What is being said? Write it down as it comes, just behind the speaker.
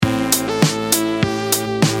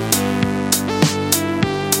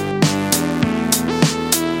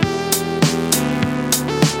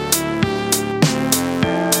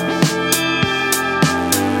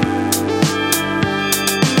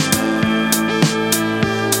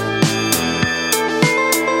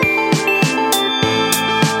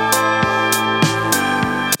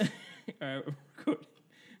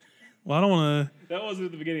Well, I don't want to. That wasn't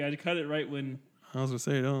at the beginning. I cut it right when. I was gonna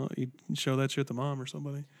say, don't you show that shit to mom or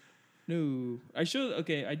somebody. No, I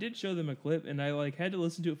did show them a clip, and I like had to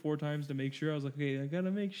listen to it 4 times to make sure. I was like, okay, I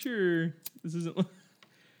gotta make sure this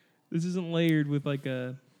isn't layered with like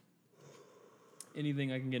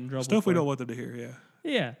anything I can get in trouble. Stuff for. we don't want them to hear. Yeah.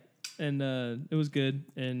 Yeah, and it was good,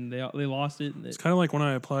 and they lost it. It's kind of like when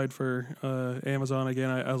I applied for Amazon again.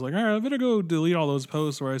 I was like, all right, I better go delete all those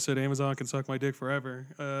posts where I said Amazon can suck my dick forever.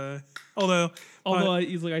 Although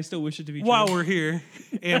he's like, I still wish it to be true. While we're here,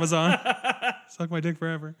 Amazon, suck my dick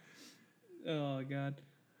forever. Oh God.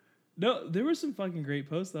 No, there were some fucking great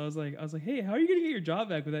posts though. I was like, hey, how are you gonna get your job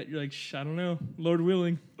back with that? You're like, I don't know, Lord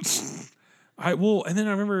willing. And then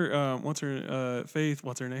I remember Faith,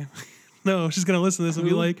 what's her name? No, she's gonna listen to this and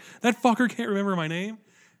be like, that fucker can't remember my name.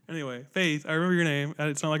 Anyway, Faith, I remember your name.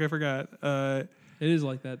 It's not like I forgot. It is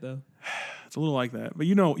like that though. It's a little like that, but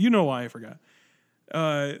you know why I forgot.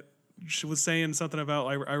 She was saying something about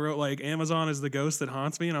I wrote like Amazon is the ghost that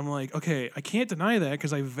haunts me, and I'm like, okay, I can't deny that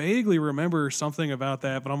because I vaguely remember something about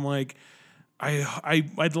that, but I'm like,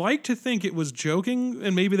 I'd like to think it was joking,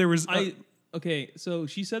 and maybe there was. Okay, so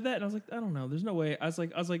she said that, and I was like, I don't know. There's no way. I was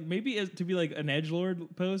like, maybe to be like an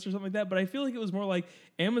edgelord post or something like that. But I feel like it was more like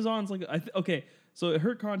Amazon's like. Okay, so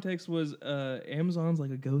her context was Amazon's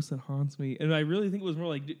like a ghost that haunts me, and I really think it was more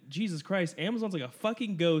like Jesus Christ. Amazon's like a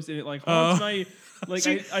fucking ghost, and it like haunts my. Like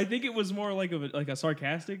I think it was more like a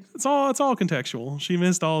sarcastic. It's all contextual. She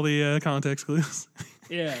missed all the context clues.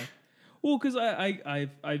 Yeah, well, because I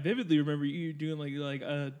vividly remember you doing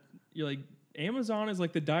you're like. Amazon is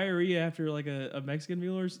like the diarrhea after like a Mexican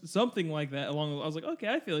meal or something like that. I was like, okay,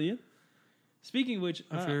 I feel you. Speaking of which,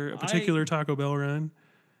 after a particular Taco Bell run,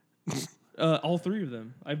 all 3 of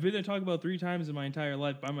them. I've been to Taco Bell 3 times in my entire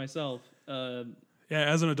life by myself. Yeah,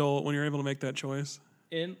 as an adult, when you're able to make that choice,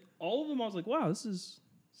 and all of them, I was like, wow, this is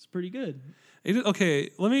pretty good. Okay,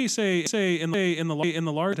 let me say in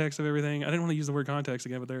the large context of everything. I didn't want to use the word context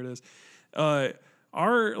again, but there it is.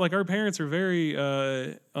 Our parents are very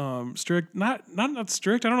strict. Not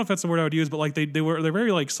strict. I don't know if that's the word I would use, but like they're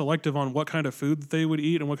very like selective on what kind of food that they would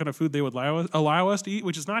eat and what kind of food they would allow us to eat.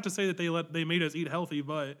 Which is not to say that they made us eat healthy,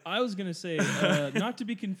 but I was gonna say not to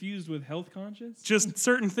be confused with health conscious. Just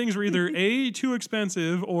certain things were either A, too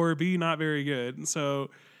expensive, or B, not very good. So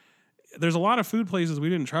there's a lot of food places we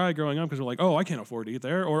didn't try growing up because we're like, oh, I can't afford to eat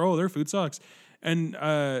there, or oh, their food sucks. And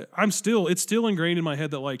it's still ingrained in my head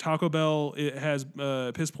that like Taco Bell, it has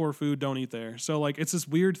piss poor food, don't eat there. So like it's this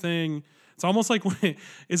weird thing. It's almost like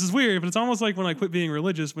it's just weird, but it's almost like when I quit being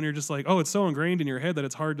religious, when you're just like, oh, it's so ingrained in your head that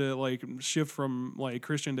it's hard to like shift from like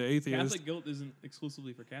Christian to atheist. Catholic guilt isn't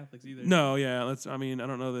exclusively for Catholics either. No, yeah, I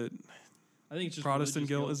don't know that. I think it's just Protestant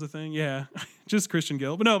guilt is a thing. Yeah, just Christian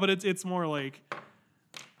guilt, but no, but it's more like.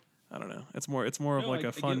 I don't know. It's more of like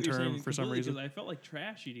a fun term for some reason. I felt like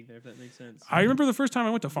trash eating there, if that makes sense. I remember the first time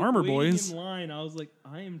I went to Farmer Boys. In line, I was like,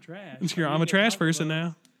 I am trash. I'm a trash person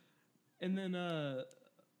now. And then I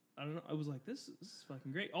don't know. I was like, this is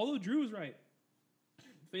fucking great. Although Drew was right.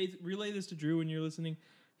 Faith, relay this to Drew when you're listening.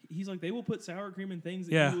 He's like, they will put sour cream in things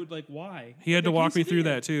that you would like. Why? He had to walk me through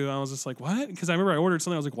that too. I was just like, what? Because I remember I ordered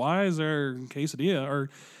something. I was like, why is there quesadilla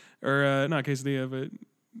or not quesadilla, but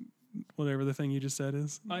whatever the thing you just said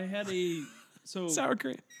is. I had sour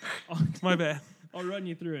cream. My bad. I'll run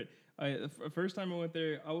you through it. The first time I went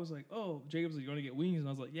there, I was like, oh, Jacob's like, you want to get wings? And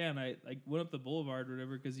I was like, yeah. And I went up the boulevard or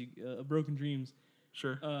whatever because Broken Dreams.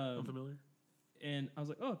 Sure. I'm familiar. And I was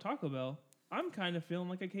like, oh, Taco Bell. I'm kind of feeling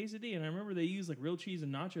like a quesadilla. And I remember they used like real cheese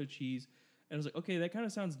and nacho cheese. And I was like, okay, that kind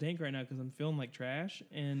of sounds dank right now because I'm feeling like trash.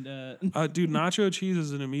 And dude, nacho cheese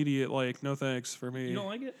is an immediate like no thanks for me. You don't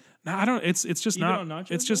like it? No, I don't. It's just even not.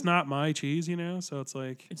 Nachos, it's just not my cheese, you know. So it's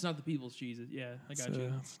like it's not the people's cheese. Yeah, I got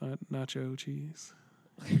you. It's not nacho cheese.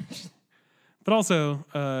 But also,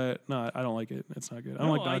 no, I don't like it. It's not good. I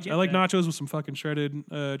don't like nachos. I like nachos with some fucking shredded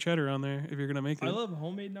cheddar on there. If you're gonna make it, I love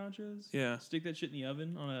homemade nachos. Yeah, stick that shit in the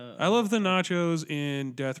oven on a. I love the nachos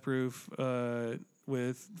in Death Proof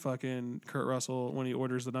with fucking Kurt Russell when he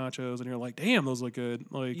orders the nachos, and you're like, damn, those look good.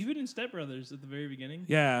 Like even in Step Brothers at the very beginning.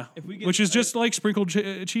 Yeah, which is just like sprinkled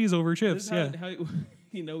cheese over chips. How,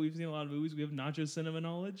 you know, we've seen a lot of movies. We have nacho cinema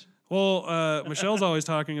knowledge. Well, Michelle's always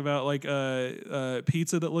talking about like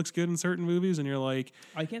pizza that looks good in certain movies, and you're like,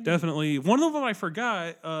 I can't definitely. One of them I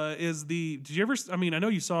forgot is the. Did you ever? I mean, I know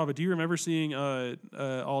you saw, but do you remember seeing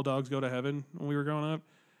All Dogs Go to Heaven when we were growing up?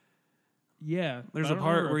 Yeah, there's a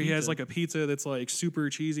part where he has like a pizza that's like super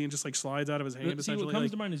cheesy and just like slides out of his hand. See, what comes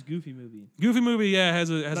to mind is Goofy Movie. Goofy Movie, yeah, has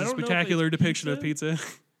a spectacular depiction of pizza.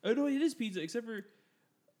 Oh no, it is pizza. Except for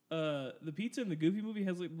the pizza in the Goofy movie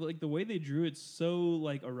has like the way they drew it's so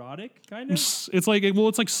like erotic, kind of. It's like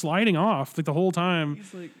it's like sliding off like the whole time.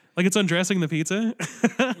 He's like it's undressing the pizza.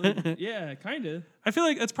 yeah, kind of. I feel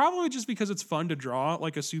like it's probably just because it's fun to draw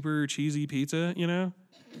like a super cheesy pizza, you know?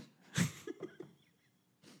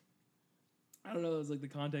 I don't know. It's like the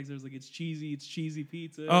context. There's like it's cheesy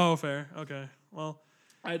pizza. Oh, fair. Okay. Well,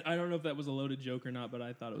 I don't know if that was a loaded joke or not, but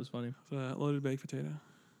I thought it was funny. it's a loaded baked potato.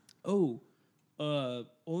 Oh, well,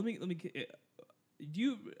 let me. Do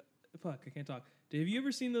you? Fuck, I can't talk. Have you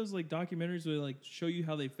ever seen those like documentaries where they like show you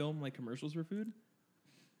how they film like commercials for food?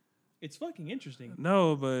 It's fucking interesting.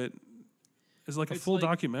 No, but is it like a It's full like-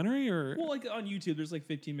 documentary or? Well, like on YouTube, there's like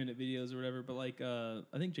 15-minute videos or whatever. But like, I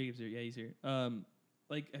think Jacob's here. Yeah, he's here.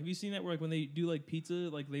 Like, have you seen that where like when they do like pizza,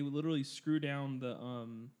 like they would literally screw down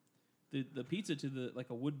the pizza to the like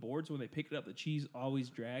a wood board, so when they pick it up, the cheese always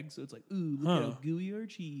drags. So it's like, ooh, look how gooey our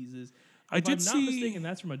cheese is. I If did I'm not see- mistaken,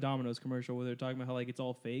 that's from a Domino's commercial where they're talking about how like it's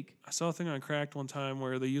all fake. I saw a thing on Cracked one time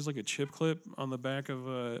where they used like a chip clip on the back of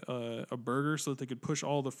a burger so that they could push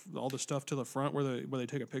all the stuff to the front where they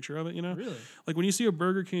take a picture of it. You know, Really? like when you see a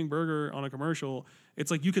Burger King burger on a commercial,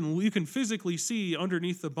 it's like you can physically see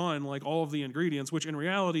underneath the bun like all of the ingredients, which in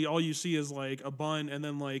reality all you see is like a bun and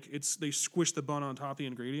then like they squish the bun on top of the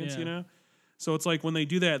ingredients. Yeah. You know. So it's like when they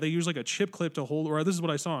do that, they use like a chip clip to hold, or this is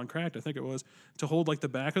what I saw on Cracked, I think it was, to hold like the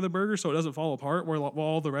back of the burger so it doesn't fall apart while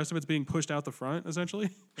all the rest of it's being pushed out the front,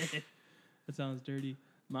 essentially. That sounds dirty.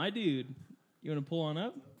 My dude, you want to pull on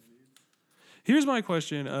up? Here's my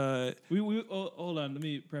question. Hold on. Let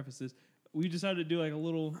me preface this. We decided to do like a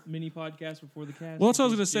little mini podcast before the cast. Well, that's what I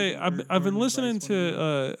was in gonna case say. Jacob I've or been Jordan listening Bryce wanna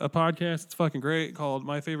do it. to a podcast. It's fucking great called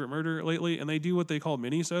My Favorite Murder lately, and they do what they call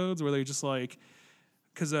mini-sodes, where they just like,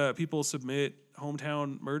 because people submit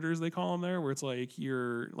hometown murders, they call them there, where it's like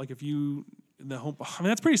you're like if you in the home. I mean,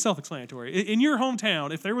 that's pretty self-explanatory. In your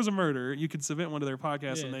hometown, if there was a murder, you could submit one to their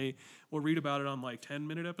podcast, and Yeah. they will read about it on like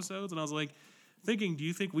 10-minute episodes. And I was like, thinking, do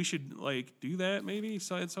you think we should like do that maybe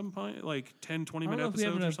at some point, like 10, 20-minute know if we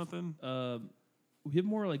have episodes or enough- something? We have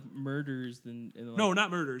more like murders than like, No,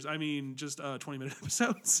 not murders. I mean, just 20-minute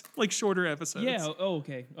episodes, like shorter episodes. Yeah. Oh,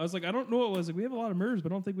 okay. I was like, I don't know what it was. Like, we have a lot of murders,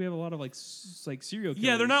 but I don't think we have a lot of like like serial killers.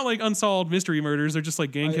 Yeah, they're not like unsolved mystery murders. They're just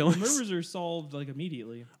like gang The killings. murders are solved like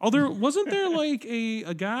immediately. Oh, there wasn't there like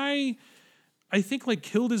a guy, I think like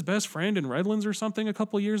killed his best friend in Redlands or something a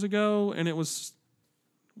couple years ago, and it was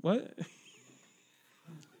what?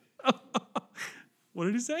 What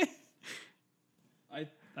did he say?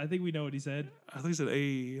 I think we know what he said. I think he said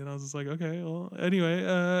A, and I was just like, okay, well, anyway,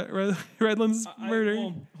 Redlands murder.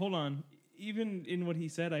 Well, hold on. Even in what he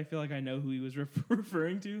said, I feel like I know who he was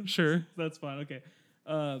referring to. Sure. That's fine. Okay.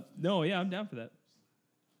 No, yeah, I'm down for that.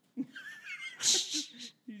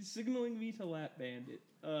 He's signaling me to lap bandit.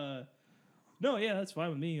 No, yeah, that's fine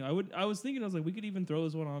with me. I was thinking, I was like, we could even throw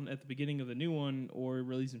this one on at the beginning of the new one or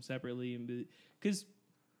release them separately, and because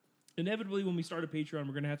inevitably when we start a Patreon,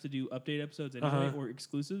 we're gonna have to do update episodes anyway or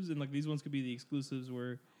exclusives, and like these ones could be the exclusives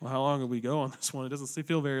where. Well, how long will we go on this one? It doesn't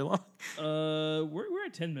feel very long. We're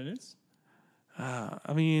at 10 minutes.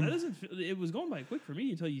 I mean, That doesn't. It was going by quick for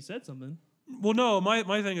me until you said something. well, no, my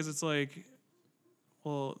thing is it's like,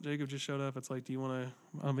 well, Jacob just showed up. It's like, do you want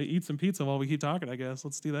to eat some pizza while we keep talking? I guess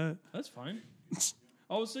let's do that. That's fine.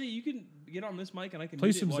 I will say you can get on this mic and I can Play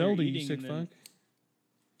mute it some while Zelda, you're you eating, sick and then- fuck.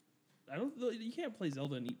 I don't. You can't play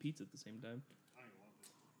Zelda and eat pizza at the same time.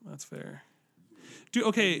 That's fair. Dude,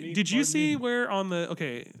 okay, Me, did you pardon see me. where on the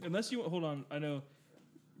okay? Unless you hold on, I know.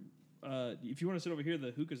 If you want to sit over here,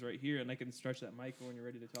 the hookah's right here, and I can stretch that mic when you're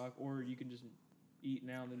ready to talk, or you can just eat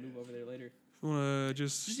now and then move over there later. If you want to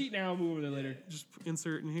just Just eat now and move over there later. just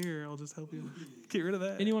insert in here, I'll just help you get rid of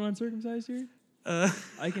that. Anyone uncircumcised here? Uh,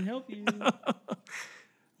 I can help you.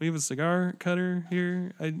 we have a cigar cutter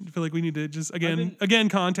here. I feel like we need to just been- again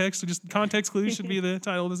context. So just context clues should be the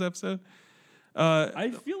title of this episode.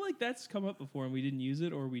 I feel like that's come up before and we didn't use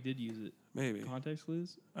it, or we did use it. Maybe Context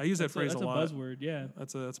clues. I use that That's phrase that's a lot. buzzword. Yeah.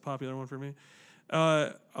 That's a popular one for me.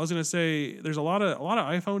 I was gonna say there's a lot of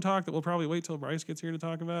iPhone talk that we'll probably wait till Bryce gets here to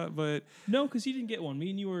talk about, but No, because he didn't get one. Me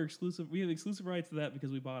and you were exclusive. We have exclusive rights to that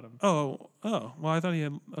because we bought them. oh, well, I thought he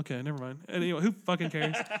had. Okay, never mind. Anyway, who fucking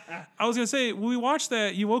cares? I was gonna say when we watched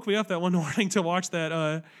that. You woke me up that one morning to watch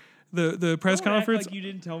that. The press Don't act conference. like you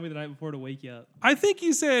didn't tell me the night before to wake you up. I think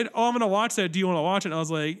you said, "Oh, I'm gonna watch that. Do you want to watch it?" And I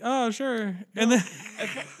was like, "Oh, sure." And then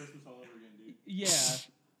Yeah,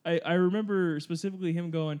 I remember specifically him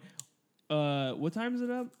going, "What time is it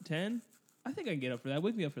up? 10? I think I can get up for that.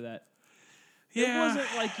 Wake me up for that." Yeah. It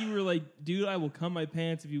wasn't like you were like, dude, I will cum my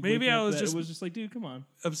pants if you. Maybe wake me I up was for that. just- It was just like, dude, come on.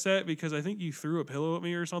 Upset because I think you threw a pillow at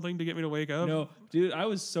me or something to get me to wake up. No, dude, I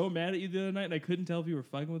was so mad at you the other night, and I couldn't tell if you were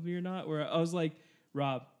fucking with me or not. Where I was like,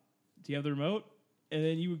 Rob, do you have the remote? And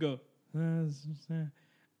then you would go, and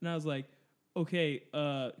I was like, okay,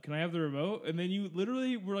 can I have the remote? And then you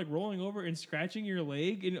literally were like rolling over and scratching your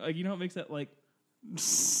leg, and like, you know how it makes that like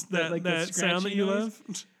that like the that sound that scratchy you noise?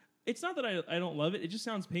 love. It's not that I don't love it. It just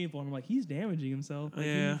sounds painful. And I'm like, he's damaging himself. Like,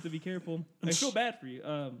 he Yeah. needs to be careful. I feel bad for you.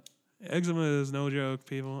 Eczema is no joke,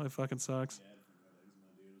 people. It fucking sucks.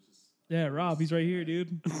 Yeah, Rob, he's right here,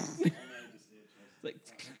 dude. Like,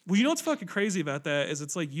 Well, you know what's fucking crazy about that is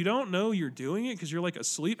it's like you don't know you're doing it because you're like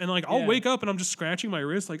asleep, and like I'll Yeah. wake up and I'm just scratching my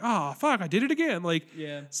wrist, like, oh fuck, I did it again. Like,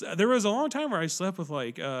 yeah. there was a long time where I slept with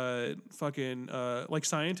like fucking like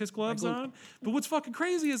scientist gloves Like, on. But what's fucking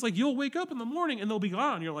crazy is like you'll wake up in the morning and they'll be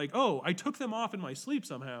gone. You're like, oh, I took them off in my sleep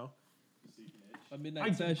somehow. A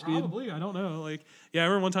midnight sesh, dude. Probably, I don't know. Like, yeah, I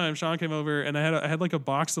remember one time Sean came over and I had like a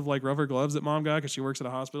box of like rubber gloves that mom got because she works at a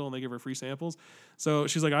hospital and they give her free samples. So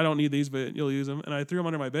she's like, I don't need these, but you'll use them. And I threw them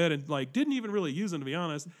under my bed and like didn't even really use them, to be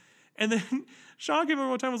honest. And then Sean came over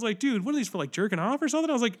one time and was like, dude, what are these for, like jerking off or something?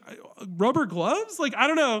 I was like, rubber gloves? Like, I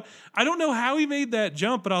don't know. I don't know how he made that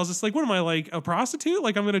jump, but I was just like, what am I, like a prostitute?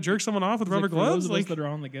 Like I'm gonna jerk someone off with rubber Like, for those gloves? of us Like, that are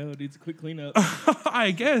on the go, dude, it's a quick cleanup.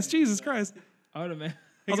 I guess. Jesus Christ. I would imagine.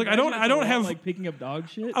 I was like, I don't have- like picking up dog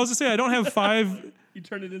shit. I was gonna say I don't have five You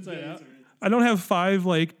turn it inside out. I don't have five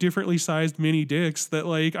like differently sized mini dicks that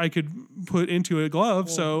like I could put into a glove,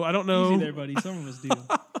 so I don't know. Easy there, buddy. Some of us do. Don't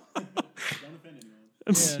offend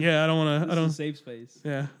anyone. Yeah, I don't want to. This I don't. is a safe space.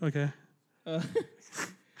 Yeah. Okay. Uh,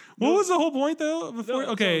 What was the whole point though? Before no,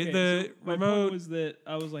 okay, so, the so my remote point was that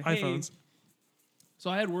I was like, hey. iPhones. So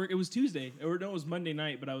I had work. It was Tuesday, or no, it was Monday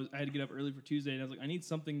night. But I had to get up early for Tuesday, and I was like, I need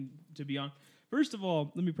something to be on. First of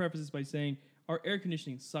all, let me preface this by saying our air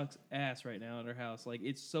conditioning sucks ass right now at our house. Like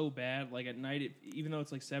it's so bad. Like at night, even though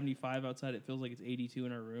it's like 75 outside, it feels like it's 82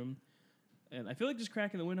 in our room. And I feel like just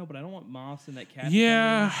cracking the window, but I don't want moths and that cat. to come in.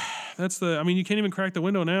 Yeah, that's the. I mean, you can't even crack the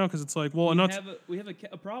window now because it's like, well, not. We have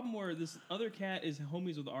a problem where this other cat is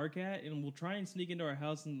homies with our cat, and we'll try and sneak into our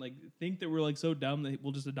house and like think that we're like so dumb that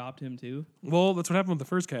we'll just adopt him too. Well, that's what happened with the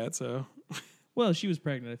first cat. So Well, she was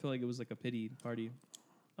pregnant. I feel like it was like a pity party.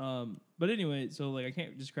 But anyway, so like I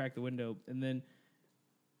can't just crack the window, and then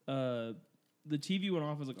the TV went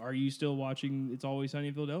off. I was like, "Are you still watching It's Always Sunny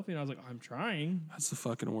in Philadelphia?" And I was like, "I'm trying." that's the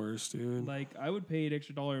fucking worst, dude. Like I would pay an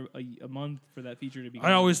extra $1 a month for that feature to be.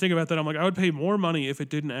 I always think about that. I'm like, I would pay more money if it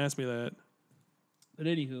didn't ask me that. But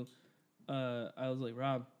anywho, I was like,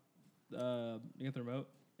 Rob, you got the remote?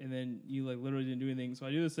 And then you like literally didn't do anything. So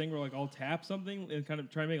I do this thing where like I'll tap something and kind of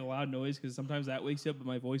try to make a loud noise because sometimes that wakes you up, but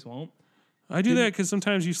my voice won't. I do that because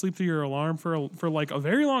sometimes you sleep through your alarm for like a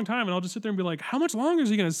very long time, and I'll just sit there and be like, "How much longer is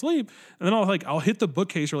he gonna sleep?" And then I'll hit the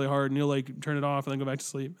bookcase really hard, and you'll like turn it off, and then go back to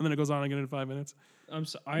sleep, and then it goes on again in 5 minutes.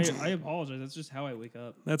 I apologize. That's just how I wake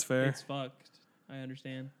up. That's fair. It's fucked. I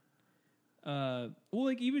understand. Well,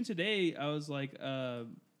 like even today, I was like, I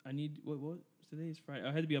need what? Today's Friday.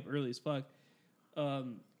 I had to be up early as fuck.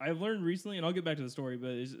 I've learned recently, and I'll get back to the story,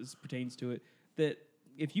 but it pertains to it, that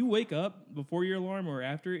if you wake up before your alarm or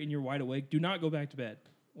after and you're wide awake, do not go back to bed.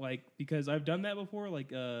 Like, because I've done that before.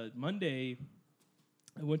 Like, Monday,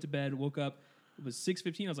 I went to bed, woke up, it was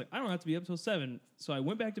 6:15. I was like, I don't have to be up till 7. So I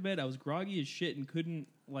went back to bed. I was groggy as shit and couldn't,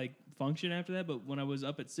 like, function after that. But when I was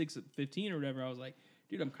up at 6:15 or whatever, I was like,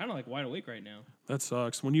 dude, I'm kind of, like, wide awake right now. That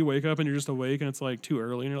sucks. When you wake up and you're just awake and it's like too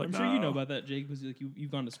early and you're like, I'm sure you know "No." about that, Jake, because like,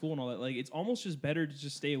 you've gone to school and all that. Like, it's almost just better to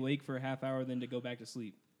just stay awake for a half hour than to go back to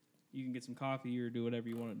sleep. You can get some coffee or do whatever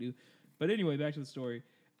you want to do. But anyway, back to the story.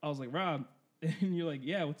 I was like, Rob, and you're like,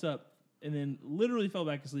 yeah, what's up? And then literally fell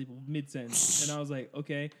back to sleep mid-sentence. And I was like,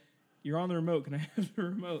 okay, you're on the remote. Can I have the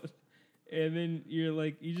remote? And then you're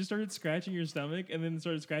like, you just started scratching your stomach and then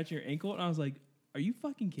started scratching your ankle. And I was like, are you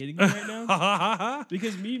fucking kidding me right now?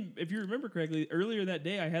 Because if you remember correctly, earlier that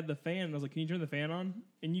day I had the fan. And I was like, can you turn the fan on?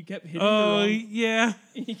 And you kept hitting the wrong... Yeah.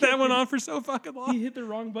 He That kept went hitting- on for so fucking long. He hit the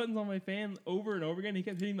wrong buttons on my fan over and over again. He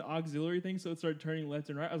kept hitting the auxiliary thing, so it started turning left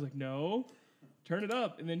and right. I was like, no, turn it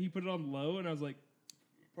up. And then he put it on low, and I was like,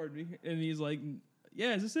 pardon me. And he's like,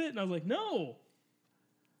 yeah, is this it? And I was like, no.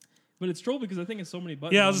 But it's troll because I think it's so many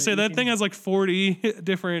buttons. Yeah, I on was it, gonna say you that thing can- has like 40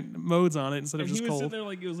 different modes on it instead of And he just was cold. sitting there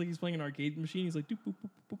like it was like he's playing an arcade machine. He's like, doop, boop, boop,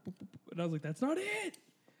 boop, boop, boop, boop. And I was like, that's not it.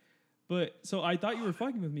 But so I thought you were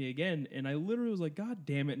fucking with me again, and I literally was like, God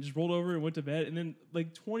damn it, and just rolled over and went to bed. And then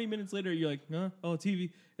like 20 minutes later, you're like, oh, TV.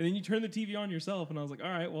 And then you turn the TV on yourself, and I was like, all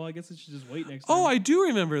right, well, I guess I should just wait next time. Oh, I do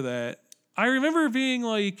remember that. I remember being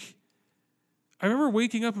like, I remember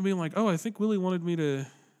waking up and being like, oh, I think Willie wanted me to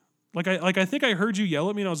I think I heard you yell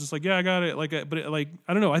at me, and I was just like, yeah, I got it. Like, but like,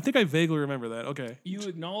 I don't know. I think I vaguely remember that. Okay. You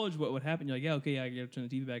acknowledge what would happen. You're like, yeah, okay, yeah, I gotta turn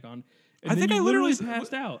the TV back on. And I then think you I literally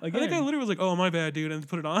passed out I again. think I literally was like, oh, my bad, dude, and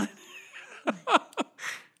put it on.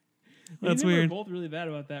 Me That's and him weird. We're both really bad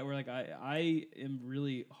about that. Where like I am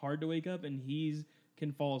really hard to wake up, and he's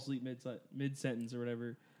can fall asleep mid sentence or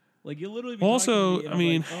whatever. Like you literally. Be Also, talking to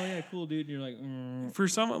me, and I I'm mean- like, oh yeah, cool, dude. And you're like, For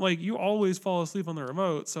some, like, you always fall asleep on the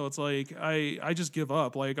remote, so it's like I just give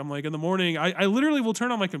up. Like, I'm like in the morning, I literally will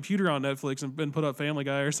turn on my computer on Netflix and put up Family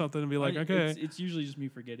Guy or something and be like, okay, It's usually just me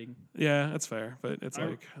forgetting. yeah, that's fair, but it's I-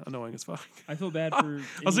 like annoying as fuck. I feel bad for.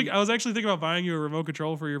 I was actually thinking about buying you a remote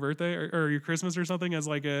control for your birthday or your Christmas or something as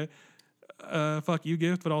like a fuck you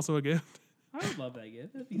gift, but also a gift. I would love that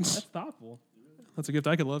gift. That's thoughtful. That's a gift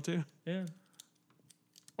I could love too. Yeah.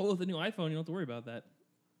 Oh, with the new iPhone, you don't have to worry about that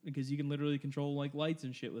because you can literally control like lights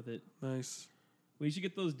and shit with it. Nice. We should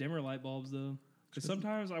get those dimmer light bulbs though, because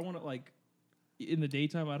sometimes I want it like in the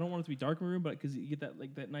daytime. I don't want it to be dark in my room, but because you get that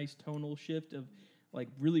like that nice tonal shift of like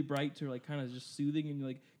really bright to like kind of just soothing and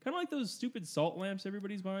like kind of like those stupid salt lamps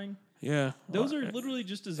everybody's buying. Yeah. Those are literally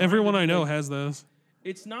just designed. Everyone to be, I know like, has those.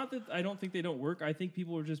 It's not that I don't think they don't work. I think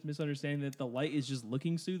people are just misunderstanding that the light is just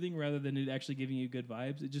looking soothing rather than it actually giving you good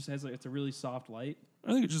vibes. It just has like it's a really soft light.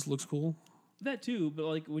 I think it just looks cool. That too, but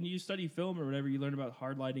like when you study film or whatever, you learn about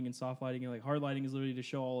hard lighting and soft lighting. And like hard lighting is literally to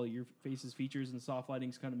show all of your face's features, and soft lighting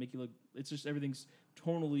is kind of make you look. It's just everything's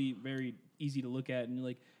tonally very easy to look at, and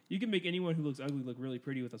like you can make anyone who looks ugly look really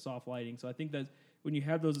pretty with a soft lighting. So I think that when you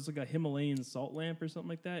have those, it's like a Himalayan salt lamp or something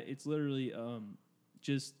like that. It's literally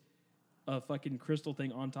just a fucking crystal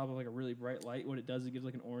thing on top of like a really bright light. What it does, it gives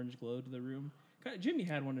like an orange glow to the room. Jimmy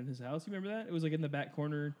had one in his house. You remember that? It was like in the back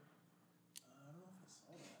corner.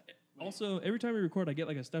 Also, every time we record, I get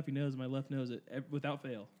like a stuffy nose in my left nose without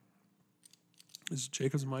fail. Is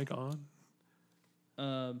Jacob's mic on?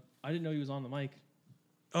 I didn't know he was on the mic.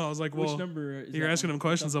 Oh, I was like, Which well, number? Is you're that asking one? him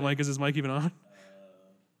questions. I'm like, is his mic even on?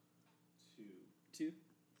 2.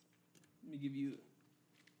 Let me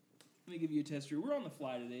give you a tester. We're on the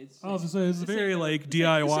fly today. I was just saying, it's this very ain't no- like this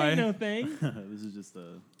ain't DIY. no thing. This is just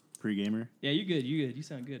a pre-gamer. Yeah, you're good. You're good. You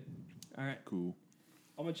sound good. All right. Cool.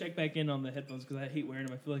 I'm gonna check back in on the headphones because I hate wearing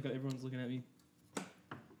them. I feel like everyone's looking at me.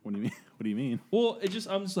 What do you mean? What do you mean? Well,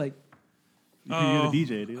 I'm just like, You're Oh, the DJ,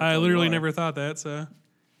 dude. That's I all literally you are. never thought that. So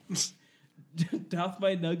doth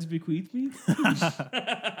my nugs bequeath me?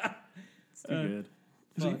 It's too good.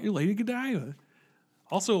 is it your Lady Godiva?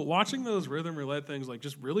 Also, watching those rhythm roulette things like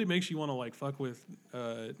just really makes you want to like fuck with,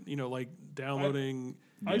 like downloading.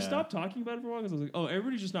 I Yeah. stopped talking about it for a while because I was like, oh,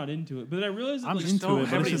 everybody's just not into it. But then I realized that, I'm like, into don't it,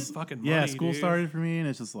 have but any it's just fucking yeah. money, School dude. started for me, and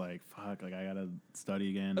it's just like fuck. Like I gotta study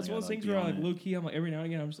again. that's I one of those gotta things be where on like it. low key, I'm like every now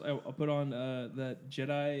and again I'll put on that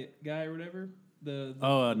Jedi guy or whatever. The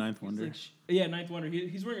Ninth he's Wonder. like, Ninth Wonder.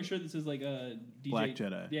 He's wearing a shirt that says like DJ Black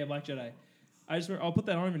Jedi. Yeah, Black Jedi. I'll put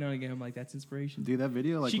that on every now and again. I'm like, that's inspiration. Dude, that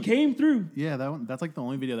video like she came through. yeah, that one. That's like the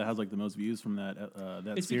only video that has like the most views from that It's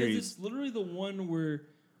because series. it's literally the one where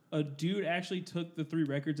a dude actually took the 3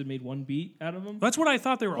 records and made one beat out of them. That's what I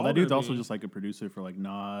thought they were Well, all. that dude's gonna also be. just like a producer for like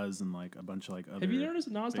Nas and like a bunch of like other. Have you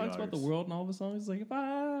noticed that Nas big talks about the artists. world in all of his songs? He's like, if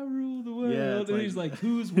I rule the world, Yeah, it's and like- he's like,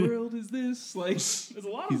 whose world is this? Like, there's a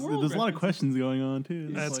lot of world There's a lot of references. questions going on too.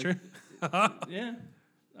 It's That's like- true. Yeah,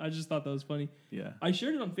 I just thought that was funny. Yeah, I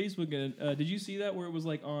shared it on Facebook. And, did you see that where it was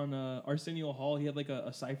like on Arsenio Hall? He had like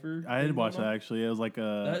a cipher. I did thing watch going that on. actually. It was like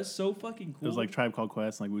That is so fucking cool. it was like Tribe Called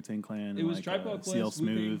Quest, and like Wu-Tang Clan. It and was like, Tribe Called CL Quest,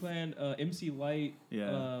 Wu-Tang Smooth. Clan, MC Light,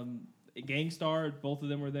 Yeah. Gangstar. Both of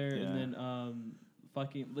them were there, Yeah. and then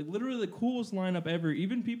fucking like literally the coolest lineup ever.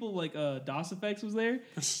 Even people like DOS Effects was there.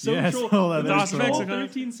 So Yeah, I troll, saw that. the DOS Effects troll are kinda-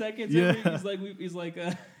 13 seconds. Yeah. He's like.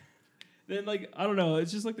 Then like I don't know,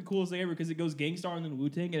 it's just like the coolest thing ever because it goes Gangstar and then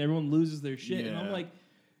Wu-Tang and everyone loses their shit, and I'm Yeah. like,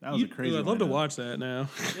 That was You- a crazy. Ooh, I'd love to lineup. watch that now.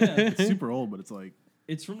 yeah, It's super old, but it's like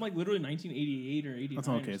it's from like literally 1988 or 89. that's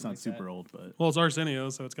or okay. It's not something like super that. old, but Well, it's Arsenio,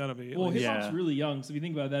 so it's got to be. Well, like, hip Yeah. hop's really young, so if you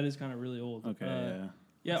think about it, that is kind of really old. okay. Yeah.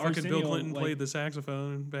 Yeah, fucking Bill Arsenio, Clinton like, played the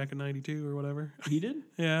saxophone back in '92 or whatever. He did.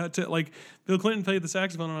 Yeah, Bill Clinton played the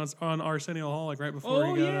saxophone on Arsenio Hall like right before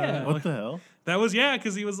Oh, he got. yeah. What the hell? That was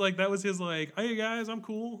because he was like that was his like, hey guys, I'm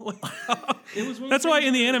cool. It was one of That's the why things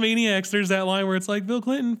in the where- Animaniacs there's that line where it's like Bill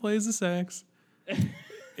Clinton plays the sax.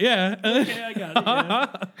 Yeah. Okay, I got it.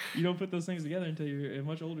 Yeah. You don't put those things together until you're a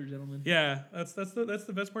much older gentleman. Yeah, that's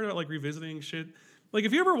the best part about like revisiting shit. Like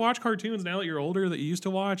if you ever watch cartoons now that you're older that you used to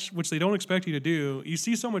watch, which they don't expect you to do, you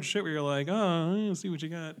see so much shit where you're like, oh, let's see what you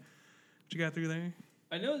got through there.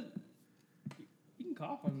 I know. You can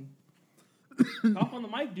cough on the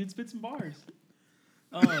mic, dude. Spit some bars.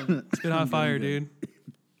 Spit hot fire, dude.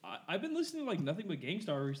 I've been listening to like nothing but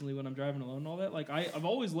Gangstar recently when I'm driving alone and all that. Like I've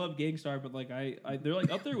always loved Gangstar, but like they're like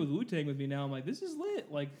up there with Wu-Tang with me now. I'm like, this is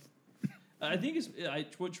lit. Like I think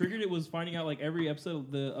what triggered it was finding out like every episode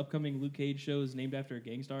of the upcoming Luke Cage show is named after a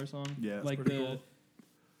Gangstar song. Yeah, that's like pretty cool.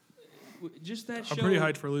 Just that show. I'm pretty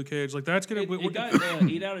hyped for Luke Cage. Like that's gonna. It got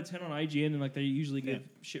 8 out of 10 on IGN, and like they usually give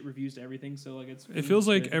shit reviews to everything. So like it feels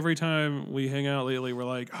like good. every time we hang out lately, we're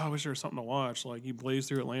like, oh, I wish there was something to watch. Like you blaze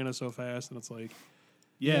through Atlanta so fast, and it's like,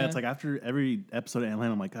 Yeah, it's like after every episode of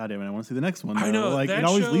Atlanta, I'm like, God damn it, I want to see the next one. I though. know, like that it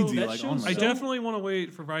always show- leads you that like, show- oh my I So- God. definitely want to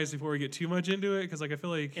wait for Vice before we get too much into it because like I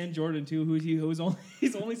feel like and Jordan too, who's only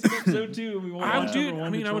he's only seen episode 2. And we won't watch number 1 I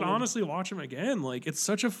mean, I would Jordan. honestly watch him again. Like it's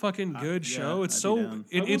such a fucking good yeah, show. It's I'd be so down.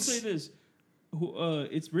 I will it's say this.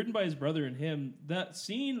 It's written by his brother and him. That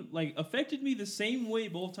scene like affected me the same way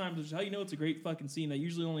both times, which is how you know it's a great fucking scene. That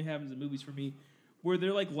usually only happens in movies for me, where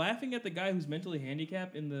they're like laughing at the guy who's mentally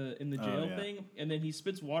handicapped in the jail yeah. thing, and then he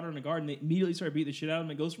spits water in a garden. They immediately start beating the shit out of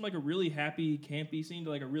him. It goes from like a really happy, campy scene to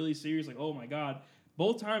like a really serious, like oh my god.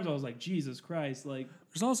 Both times I was like Jesus Christ, like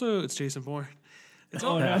there's also it's Jason Bourne. It's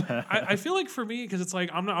oh no. I feel like for me because it's like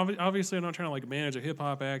I'm not obviously I'm not trying to like manage a hip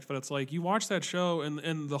hop act, but it's like you watch that show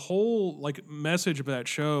and the whole like message of that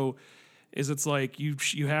show is it's like you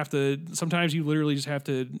have to sometimes you literally just have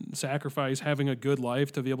to sacrifice having a good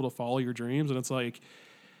life to be able to follow your dreams, and it's like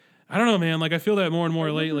I don't know, man. Like I feel that more and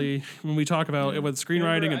more lately when we talk about it with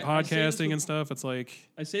screenwriting and I say this podcasting with- and stuff. It's like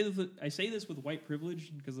I say this with white privilege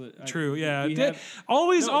because true, yeah. we have-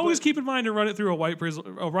 Always No, but- keep in mind to run it through a white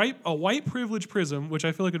privilege prism, which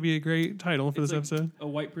I feel like would be a great title for this It's like episode. a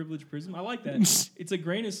white privilege prism. I like that. It's a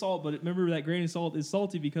grain of salt, but remember that grain of salt is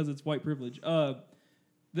salty because it's white privilege.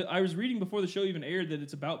 I was reading before the show even aired that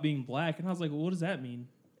it's about being black, and I was like, well, what does that mean?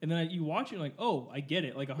 And then you watch it, and you're like, oh, I get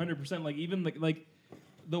it, like 100%. Like even like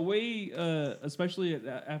the way, especially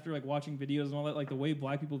after like watching videos and all that, like the way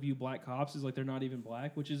black people view black cops is like they're not even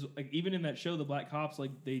black, which is like even in that show, the black cops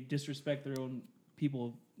like they disrespect their own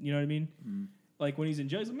people. You know what I mean? Like when he's in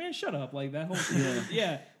jail, he's like, man, shut up. Like that whole thing.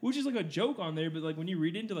 Yeah. Which is like a joke on there, but like when you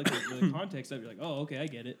read into like the context of it, you're like, oh, okay, I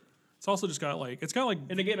get it. It's also just got like it's got like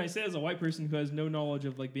And again, I say as a white person who has no knowledge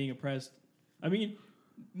of like being oppressed. I mean,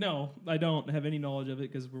 no, I don't have any knowledge of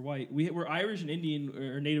it because we're white. We're Irish and Indian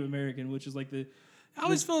or Native American, which is like the I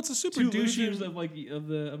always feel it's a super two douchey. losers of like of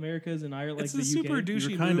the Americas and Ireland, like It's the a super UK. douchey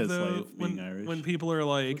You're kinda move though. slave being Irish. When people are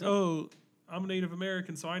like, What's up? "Oh, I'm a Native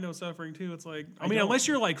American, so I know suffering too." It's like, I mean, don't. unless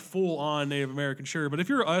you're like full on Native American, sure. But if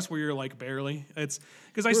you're us, where you're like barely, it's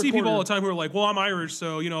because I We're a see people all the quarter. time who are like, "Well, I'm Irish,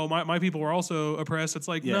 so you know, my people were also oppressed." It's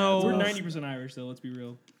like, Yeah, no, We're Well, 90% Irish though. Let's be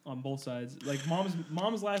real on both sides. Like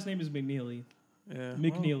mom's last name is McNeely. yeah,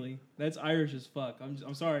 McNeely. That's Irish as fuck.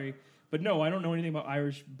 I'm sorry. But no, I don't know anything about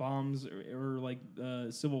Irish bombs or like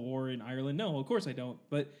Civil War in Ireland. No, of course I don't.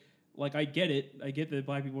 But like I get it. I get that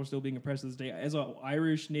black people are still being oppressed to this day. As an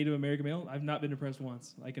Irish Native American male, I've not been oppressed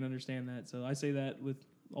once. I can understand that. So I say that with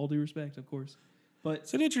all due respect, of course. But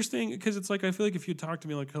It's an interesting because it's like I feel like if you talked to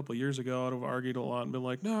me like a couple of years ago, I'd have argued a lot and been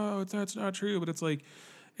like, "No, that's not true." But it's like,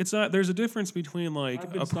 it's not. There's a difference between like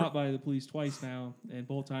I've been stopped by the police twice now, and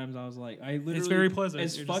both times I was like, I literally, It's very pleasant.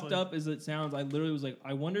 As You're just fucked like- up as it sounds, I literally was like,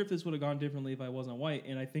 I wonder if this would have gone differently if I wasn't white,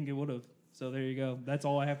 and I think it would have. So there you go. That's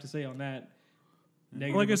all I have to say on that.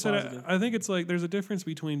 Negative like I or said, positive. I think it's like there's a difference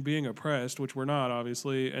between being oppressed, which we're not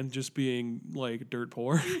obviously, and just being like dirt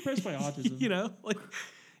poor. I'm oppressed by autism. You know, like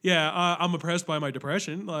yeah, I'm oppressed by my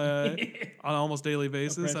depression on an almost daily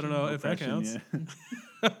basis. I don't know if that counts.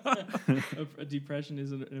 Oppression, A depression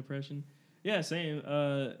is an oppression. Yeah, same.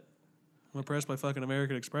 I'm oppressed by fucking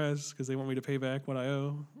American Express because they want me to pay back what I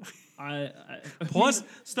owe, I plus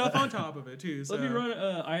stuff on top of it too. So. Let me run.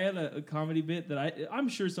 I had a comedy bit that I'm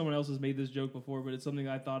sure someone else has made this joke before, but it's something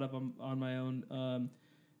I thought of on my own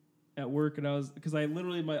at work, and I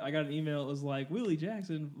literally I got an email. It was like Willie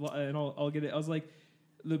Jackson, and I'll get it. I was like,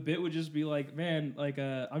 the bit would just be like, man, like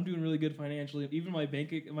I'm doing really good financially. Even my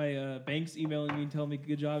bank's emailing me and telling me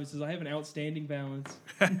good job. It says I have an outstanding balance.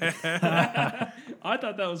 I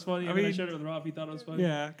thought that was funny. I mean, I shared it with Rob. He thought it was funny.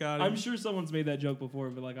 Yeah, got it. I'm sure someone's made that joke before,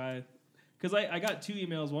 but like because I got 2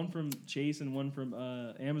 emails, one from Chase and one from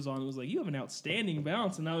Amazon. It was like, you have an outstanding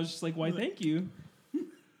balance, and I was just like, why, thank you.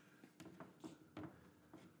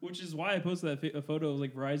 Which is why I posted that a photo of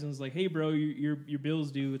like Verizon's like, hey bro, your bill's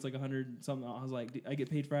due. It's like 100 something. I was like, I get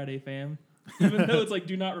paid Friday, fam. Even though it's like,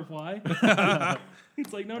 do not reply.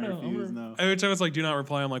 It's like, no. no. Every time it's like, do not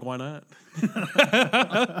reply, I'm like, why not?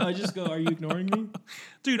 I just go, are you ignoring me?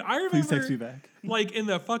 Dude, I remember Please text me back. like in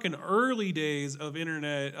the fucking early days of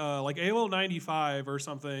internet, like AOL 95 or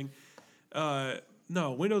something.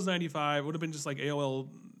 No, Windows 95 would have been just like AOL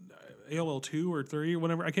AOL 2 or 3 or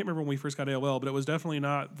whatever. I can't remember when we first got AOL, but it was definitely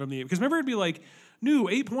not from the, because remember it'd be like new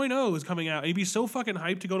 8.0 is coming out, and you'd be so fucking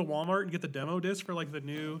hyped to go to Walmart and get the demo disc for like the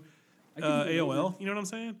new AOL. You know what I'm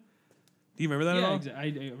saying? Do you remember that at all? I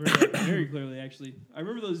remember that very clearly. Actually, I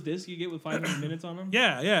remember those discs you get with 500 minutes on them.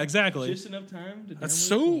 Yeah, exactly. Just enough time to. That's download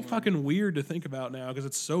so porn. fucking weird to think about now because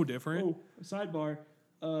it's so different. Oh, sidebar.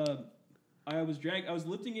 I was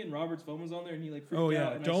lifting it, and Robert's phone was on there, and he like freaked Oh out.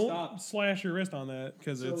 yeah, And I don't stopped. slash your wrist on that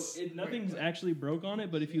because So it's nothing's actually broke on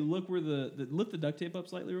it, but if you look where lift the duct tape up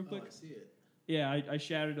slightly real quick. I see it. Yeah, I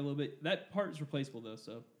shattered a little bit. That part is replaceable though,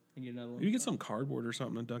 so I can get another one. you get some cardboard or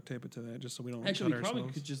something and duct tape it to that just so we don't Actually, cut we probably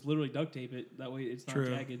ourselves. could just literally duct tape it. That way, it's not True.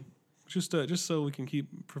 jagged. Just so we can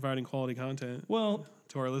keep providing quality content Well,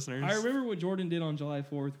 to our listeners. I remember what Jordan did on July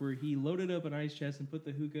 4th, where he loaded up an ice chest and put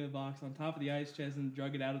the hookah box on top of the ice chest and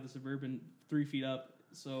drug it out of the Suburban 3 feet up.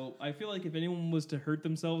 So I feel like if anyone was to hurt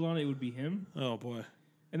themselves on it, it would be him. Oh boy.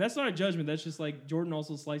 And that's not a judgment. That's just like Jordan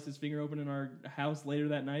also sliced his finger open in our house later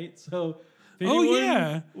that night. So if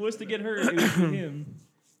anyone was to get hurt, it would be him.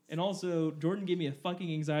 And also, Jordan gave me a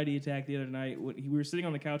fucking anxiety attack the other night. We were sitting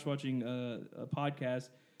on the couch watching a podcast,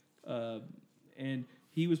 and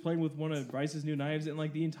he was playing with one of Bryce's new knives. And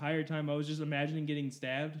like the entire time, I was just imagining getting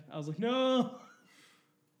stabbed. I was like, no.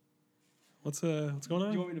 What's going Do you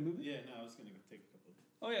on? want me to move it? Yeah, no, I was gonna go take a couple.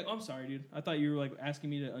 Oh yeah, I'm sorry, dude. I thought you were like asking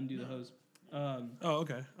me to undo the hose. Oh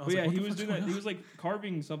okay. I But was yeah, like, what he the was fuck's doing going that. on? He was like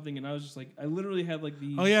carving something, and I was just like, I literally had like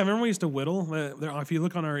these. Oh yeah, remember we used to whittle? If you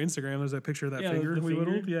look on our Instagram, there's that picture of that Yeah, finger the we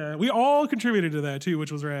finger. whittled. Yeah, we all contributed to that too,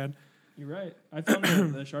 which was rad. You're right. I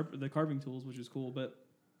found the carving tools, which is cool. But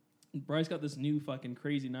Bryce got this new fucking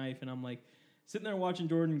crazy knife, and I'm like sitting there watching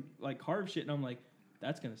Jordan like carve shit, and I'm like,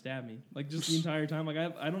 that's gonna stab me. Like just the entire time. Like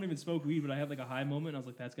I don't even smoke weed, but I had like a high moment. And I was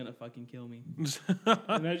like, that's gonna fucking kill me.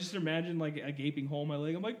 And I just imagine like a gaping hole in my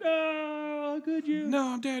leg. I'm like, no, how could you? No,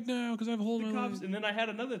 I'm dead now because I have a hole in The my cops. leg. And then I had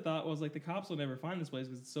another thought. Was like the cops will never find this place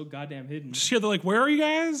because it's so goddamn hidden. Yeah, they're like, where are you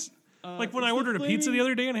guys? Like when It's I the ordered a pizza flaming- the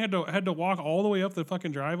other day and I had to walk all the way up the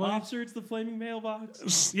fucking driveway. Officer, it's the flaming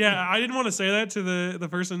mailbox. Yeah, I didn't want to say that to the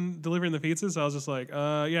person delivering the pizza, so I was just like,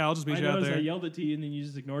 yeah, I'll just meet I you out noticed I there. yelled it to you, and then you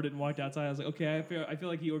just ignored it and walked outside. I was like, okay, I feel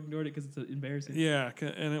like he ignored it because it's embarrassing. Yeah,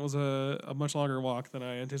 and it was a much longer walk than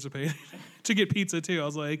I anticipated to get pizza too. I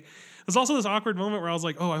was like, there's also this awkward moment where I was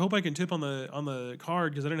like, oh, I hope I can tip on the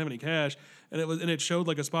card because I didn't have any cash, and it showed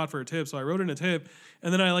like a spot for a tip, so I wrote in a tip,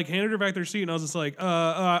 and then I like handed her back their seat, and I was just like,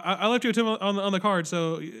 I left you a tip on the card,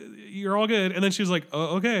 so you're all good. And then she was like,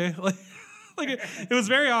 oh, okay, like it was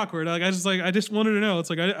very awkward. Like I just wanted to know. It's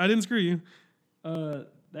like I didn't screw you.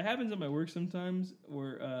 That happens at my work sometimes,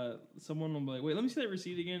 where someone will be like, wait, let me see that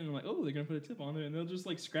receipt again, and I'm like, oh, they're gonna put a tip on there, and they'll just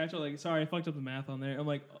like scratch out like, sorry, I fucked up the math on there. I'm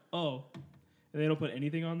like, oh, and they don't put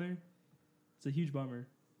anything on there. It's a huge bummer.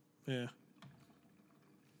 Yeah.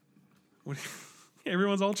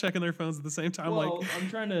 Everyone's all checking their phones at the same time. Well, like, I'm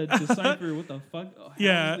trying to decipher what the fuck. Oh,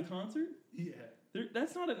 Yeah. House, the concert? Yeah,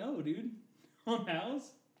 That's not an O, dude. On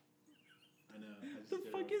House? I know. I just The did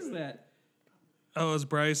it fuck real is quick. that? oh, is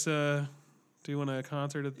Bryce doing a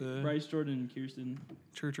concert at the Bryce, Jordan, and Kirsten.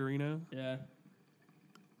 Church Arena? Yeah.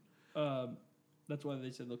 That's why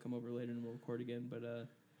they said they'll come over later and we'll record again. But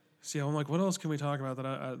See, I'm like, what else can we talk about that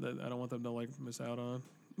I don't want them to like miss out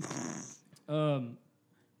on?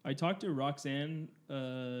 I talked to Roxanne.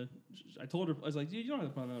 I told her, I was like, dude, you don't have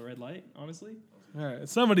to put on a red light, honestly. All right,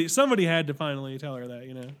 somebody had to finally tell her that.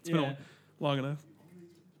 It's been Yeah. long enough.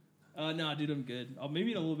 No, dude, I'm good.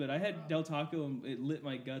 Maybe in a little bit. I had Del Taco and it lit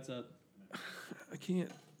my guts up. I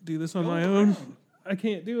can't do this on Go my own. around. I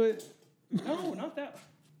can't do it. No, not that.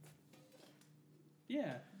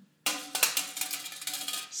 Yeah,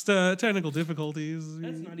 Just technical difficulties.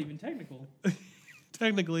 that's not even technical.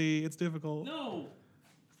 Technically, it's difficult No.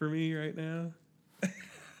 for me right now.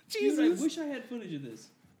 Dude, I wish I had footage of this.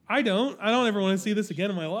 I don't ever want to see this again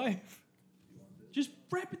in my life. Just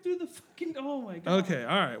wrap it through the fucking. Oh my god. Okay,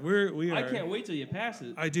 all right, we are. I can't wait till you pass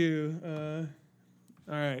it. I do.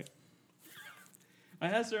 All right. I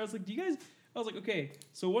asked her, I was like, I was like, okay,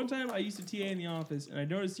 so one time I used to TA in the office, and I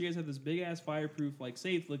noticed you guys had this big-ass fireproof, like,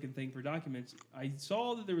 safe-looking thing for documents. I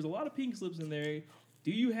saw that there was a lot of pink slips in there.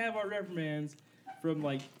 Do you have our reprimands from,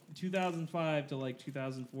 like, 2005 to, like,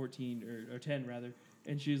 2014, or 10, rather?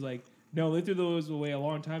 And she was like, no, they threw those away a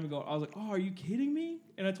long time ago. I was like, oh, are you kidding me?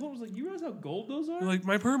 And I told her, I was like, you realize how gold those are? Like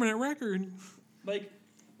my permanent record. Like,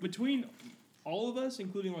 between all of us,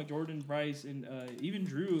 including, like, Jordan, Bryce, and even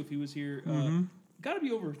Drew, if he was here, got to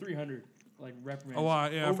be over 300. Like reprimands. A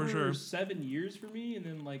lot, yeah, over for sure. 7 years for me, and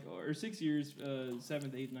then like or 6 years, 7th,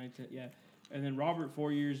 8th, 9th, 10th, yeah, and then Robert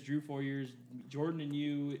 4 years, Drew 4 years, Jordan and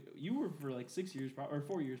you were for like 6 years or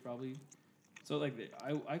 4 years probably. So like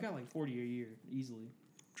I got like 40 a year easily.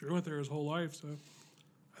 Drew went there his whole life, so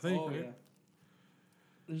I think. Oh right? yeah.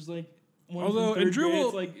 There's like one Although- from and third Drew grade, will-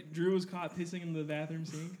 it's like Drew was caught pissing in the bathroom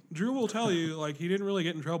sink. Drew will tell you like he didn't really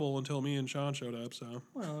get in trouble until me and Sean showed up. So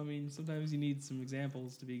Well, I mean, sometimes you need some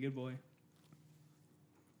examples to be a good boy.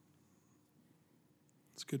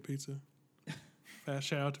 it's good pizza.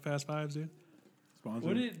 Shout out to Fast Fives, dude. Sponsored.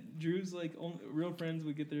 What did Drew's like real friends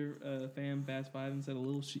would get their fam Fast Five instead of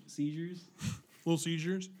little seizures? Little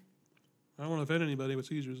seizures. I don't want to offend anybody with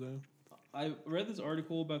seizures though. I read this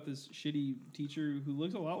article about this shitty teacher who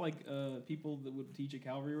looks a lot like people that would teach at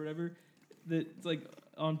Calvary or whatever. That it's like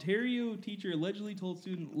Ontario teacher allegedly told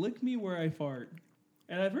student, "Lick me where I fart."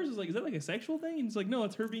 And at first I was like, "Is that like a sexual thing?" And it's like, "No,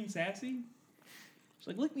 it's her being sassy." She's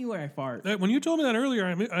like, "Lick me where I fart." When you told me that earlier,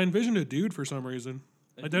 I envisioned a dude for some reason.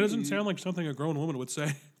 A Like, that doesn't dude? sound like something a grown woman would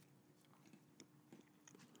say.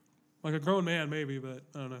 Like a grown man, maybe, but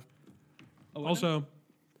I don't know. Oh, what now? Also,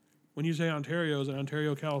 when you say Ontario, is it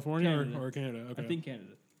Ontario, California, Canada. or Canada? Okay. I think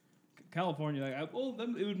Canada, California.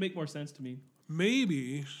 Then it would make more sense to me.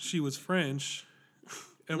 Maybe she was French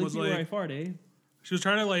and Lick was me where I like, fart, eh? she was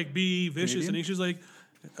trying to like be vicious, Canadian? and she was like,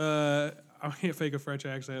 I can't fake a French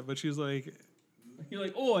accent, but she was like, You're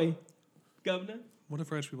like, "Oi, governor." what do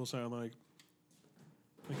French people sound like?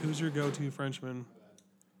 Like, who's your go-to Frenchman?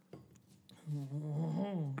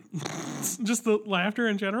 Just the laughter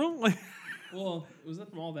in general? Like, Well, was that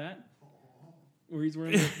from All That? Where he's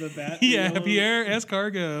wearing the bat? yeah, yellow- Pierre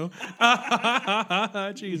Escargot.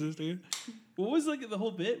 Jesus, dude. What was like the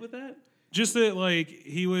whole bit with that? Just that, like,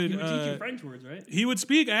 he would You were teaching French words, right? he would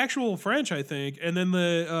speak actual French, I think, and then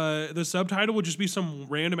the subtitle would just be some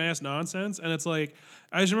random ass nonsense. And it's like,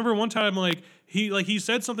 I just remember one time, like he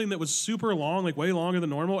said something that was super long, like way longer than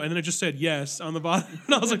normal, and then it just said yes on the bottom,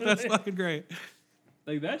 and I was like, that's fucking great.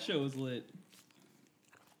 Like that show was lit.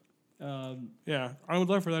 Yeah, I would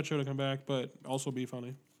love for that show to come back, but also be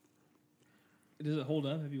funny. Does it hold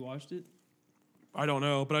up? Have you watched it? I don't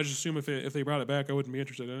know, but I just assume if they brought it back, I wouldn't be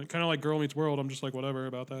interested in it. Kind of like Girl Meets World, I'm just like whatever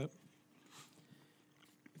about that.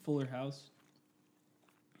 Fuller House.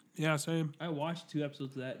 Yeah, same. I watched 2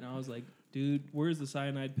 episodes of that, and I was like, dude, where's the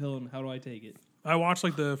cyanide pill, and how do I take it? I watched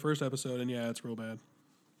like the first episode, and yeah, it's real bad.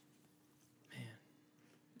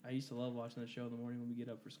 I used to love watching that show in the morning when we get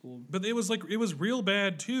up for school. But it was real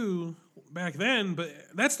bad too back then. But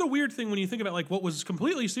that's the weird thing when you think about like what was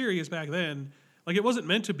completely serious back then. Like it wasn't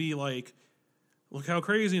meant to be like, look how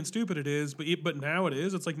crazy and stupid it is. But now it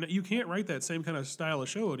is. It's like you can't write that same kind of style of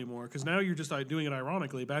show anymore because now you're just like, doing it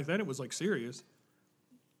ironically. Back then it was like serious.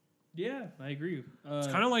 Yeah, I agree. It's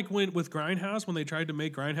kind of like with Grindhouse when they tried to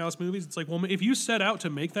make Grindhouse movies. It's like, well, if you set out to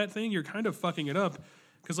make that thing, you're kind of fucking it up.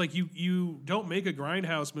 Because like you don't make a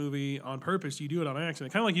Grindhouse movie on purpose, you do it on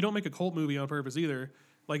accident. Kind of like you don't make a cult movie on purpose either.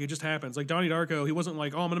 Like it just happens. Like Donnie Darko, he wasn't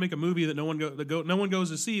like, oh, I'm gonna make a movie that no one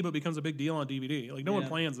goes to see, but becomes a big deal on DVD. Like no one Yeah.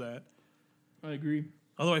 plans that. I agree.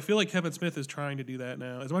 Although I feel like Kevin Smith is trying to do that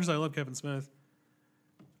now. As much as I love Kevin Smith,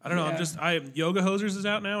 I don't know. Yeah. Yoga Hosers is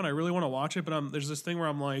out now, and I really want to watch it. But there's this thing where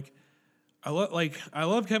I'm like, I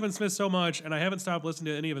love Kevin Smith so much, and I haven't stopped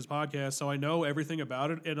listening to any of his podcasts, so I know everything about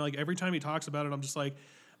it. And like every time he talks about it, I'm just like,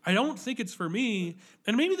 I don't think it's for me.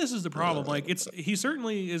 And maybe this is the problem. Like he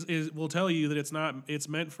certainly is will tell you that it's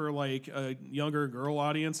meant for like a younger girl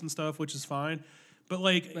audience and stuff, which is fine. But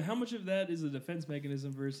like But how much of that is a defense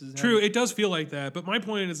mechanism versus true, it does feel like that. But my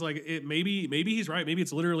point is like maybe he's right. Maybe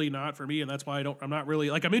it's literally not for me, and that's why I'm not really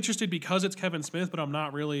like I'm interested because it's Kevin Smith, but I'm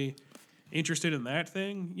not really interested in that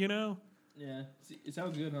thing, you know? Yeah, it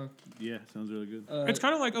sounds good, huh? Yeah, sounds really good. It's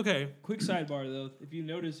kind of like, okay, Quick sidebar though, if you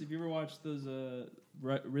ever watched those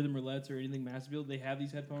Rhythm Roulettes or anything Masterfield, they have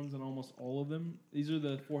these headphones on almost all of them. These are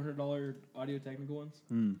the $400 Audio Technica ones.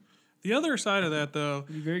 the other side of that though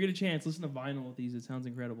If you very get a chance, listen to vinyl with these. It sounds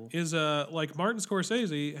incredible. is like Martin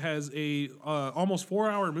Scorsese has a almost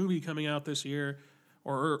 4-hour movie coming out this year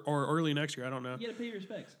or early next year, I don't know. You gotta pay your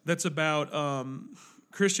respects. That's about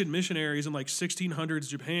Christian missionaries in like 1600s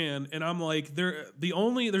Japan, and I'm like, there's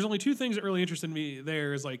only 2 things that really interested me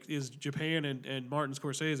there is Japan and Martin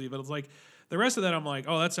Scorsese, but it's like the rest of that I'm like,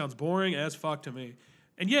 oh, that sounds boring as fuck to me.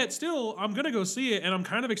 And yet still I'm gonna go see it, and I'm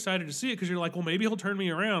kind of excited to see it because you're like, well, maybe he'll turn me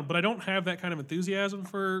around, but I don't have that kind of enthusiasm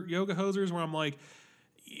for Yoga Hosers where I'm like,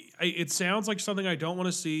 it sounds like something I don't want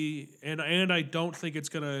to see, and I don't think it's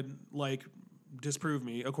gonna like disprove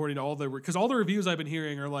me according to all the reviews I've been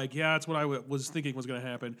hearing are like, yeah, it's what I was thinking was going to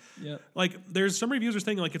happen. Yeah. Like there's some reviews are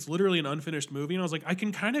saying like it's literally an unfinished movie, and I was like, I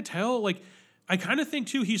can kind of tell. Like I kind of think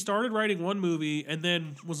too, he started writing one movie and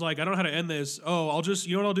then was like, I don't know how to end this. Oh,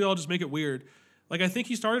 you know what I'll do? I'll just make it weird. Like I think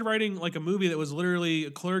he started writing like a movie that was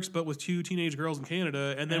literally Clerks, but with 2 teenage girls in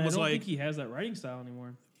Canada, and then And was I don't like, think he has that writing style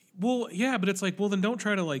anymore. well, yeah, but it's like, well, then don't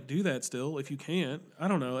try to like do that still if you can't. I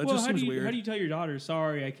don't know. It just seems weird. How do you tell your daughter,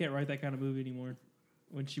 sorry, I can't write that kind of movie anymore,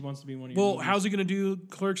 when she wants to be in one of your Well, movies? how's he going to do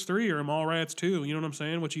Clerks 3 or Mallrats 2? You know what I'm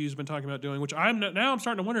saying? Which he's been talking about doing, which I'm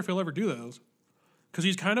starting to wonder if he'll ever do those. Because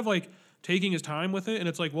he's kind of like taking his time with it, and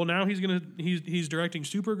it's like, well, now he's directing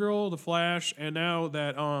Supergirl, The Flash, and now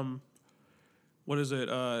that what is it?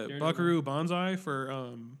 Buckaroo Banzai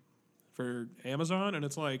for Amazon, and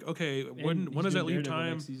it's like, okay, when does that leave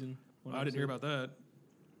time? I didn't hear about that.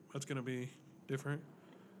 That's going to be different.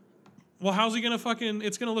 Well, how's he going to fucking...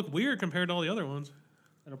 It's going to look weird compared to all the other ones.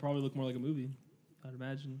 It'll probably look more like a movie, I'd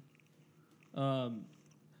imagine. I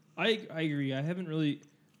agree.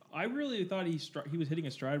 I really thought he was hitting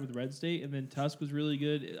a stride with Red State, and then Tusk was really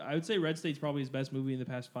good. I would say Red State's probably his best movie in the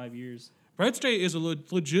past 5 years. Red State is a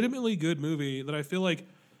legitimately good movie that I feel like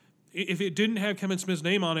if it didn't have Kevin Smith's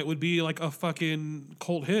name on it, would be like a fucking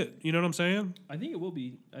cult hit. You know what I'm saying? I think it will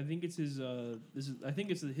be. I think it's his. I think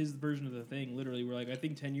it's his version of The Thing. Literally, where like I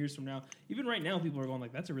think 10 years from now, even right now, people are going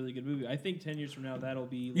like, "That's a really good movie." I think 10 years from now, that'll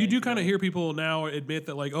be. You do kind of hear people now admit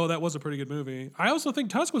that like, "Oh, that was a pretty good movie." I also think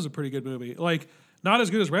Tusk was a pretty good movie. Like, not as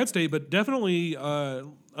good as Red State, but definitely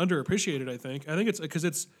underappreciated. I think it's because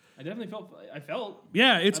it's. I definitely felt. I felt.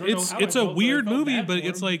 Yeah, it's a weird movie, but for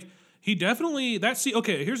it's him. like he definitely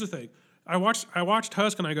okay. Here's the thing. I watched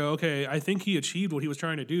Tusk and I go, okay, I think he achieved what he was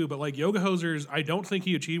trying to do, but like Yoga Hosers, I don't think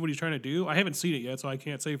he achieved what he's trying to do. I haven't seen it yet, so I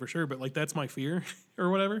can't say for sure, but like that's my fear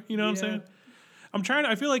or whatever. You know what I'm saying?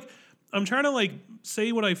 I feel like I'm trying to like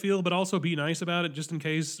say what I feel, but also be nice about it just in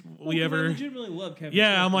case we ever. I legitimately love Kevin.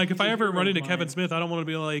 Yeah, Smith. I'm like, He's if I a ever hero run of into Kevin mine. Smith, I don't want to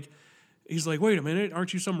be like, he's like, wait a minute,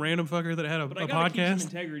 aren't you some random fucker that had a But I gotta keep some podcast?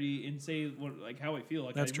 integrity and say like how I feel.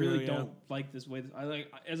 Like That's I true, really yeah. don't like this way. I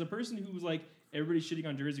like as a person who was like everybody's shitting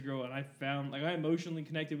on Jersey Girl, and I found like I emotionally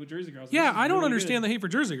connected with Jersey Girl. Yeah, I don't understand the hate for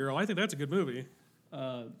Jersey Girl. I think that's a good movie.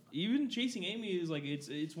 Even Chasing Amy is like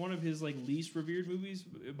it's one of his like least revered movies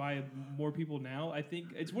by more people now. I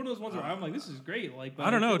think it's one of those ones where I'm like, this is great. Like, but I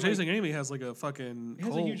don't know. feel Chasing Amy has like a fucking it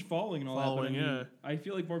has a cult huge following and all following, that. But yeah. I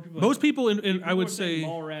feel like more people. Most people, in people I would are saying say,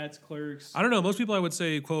 Mallrats, Clerks. I don't know. Most people, I would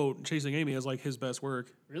say, quote, Chasing Amy as like his best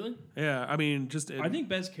work. Really? Yeah, I mean, just I think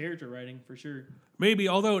best character writing for sure. maybe.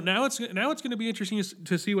 Although now it's going to be interesting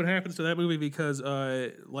to see what happens to that movie because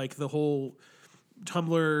like the whole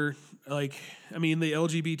Tumblr, like I mean, the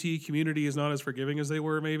LGBT community is not as forgiving as they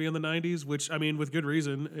were maybe in the 90s, which I mean, with good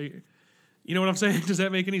reason. You know what I'm saying? Does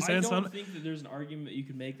that make any sense? I don't think that there's an argument that you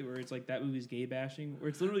can make that where it's like that movie's gay bashing, where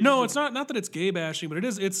it's literally No, just it's not that it's gay bashing, but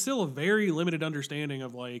it's still a very limited understanding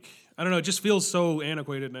of like I don't know. It just feels so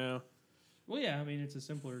antiquated now. Well, yeah, I mean it's a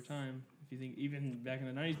simpler time if you think even back in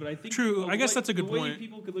the 90s. But I think True, I guess that's a good the way point.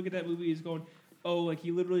 people could look at that movie is going, oh, like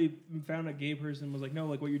he literally found a gay person and was like, no,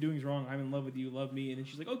 like what you're doing is wrong. I'm in love with you, love me, and then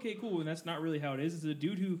she's like, okay, cool, and that's not really how it is. It's a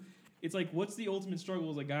dude who, it's like, what's the ultimate struggle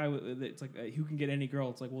as a guy with? It's like who can get any girl?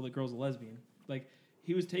 It's like, well, the girl's a lesbian, like.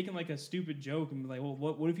 He was taking like a stupid joke and like, well,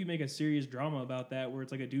 what if you make a serious drama about that where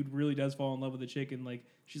it's like a dude really does fall in love with a chick and like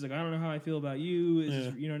she's like, I don't know how I feel about you.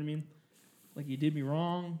 You know what I mean? Like you did me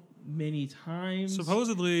wrong many times.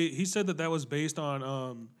 Supposedly, he said that was based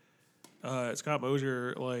on Scott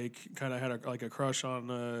Mosier like kind of had a crush on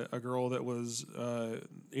a girl that was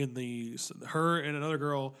in the her and another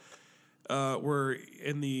girl were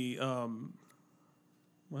in the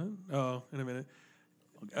what? Oh, in a minute.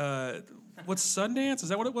 What's Sundance? Is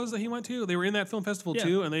that what it was that he went to? They were in that film festival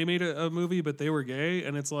too, and they made a movie, but they were gay,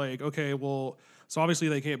 and it's like, okay, well, so obviously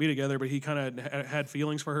they can't be together, but he kind of had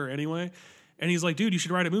feelings for her anyway. And he's like, dude, you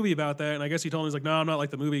should write a movie about that. And I guess he told him, he's like, no, I'm not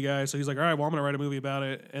like the movie guy. So he's like, all right, well, I'm going to write a movie about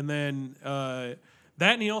it. And then that,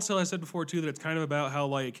 and he also has said before too that it's kind of about how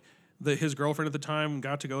like his girlfriend at the time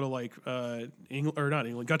got to go to like England, or not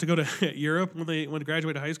England, got to go to Europe when they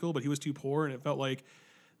graduated high school, but he was too poor, and it felt like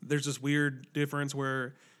there's this weird difference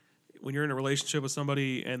where when you're in a relationship with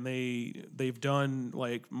somebody and they've done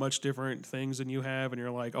like much different things than you have, and you're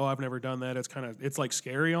like, oh, I've never done that. It's like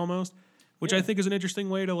scary almost, which I think is an interesting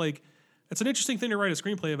way to like. It's an interesting thing to write a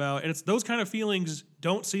screenplay about, and it's those kind of feelings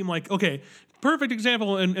don't seem like okay. Perfect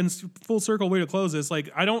example and full circle way to close this. Like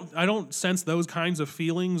I don't sense those kinds of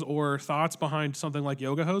feelings or thoughts behind something like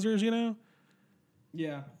Yoga Hosers. You know?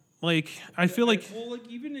 Yeah. Like I feel like well, like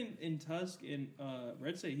even in Tusk and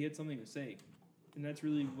Red State, he had something to say, and that's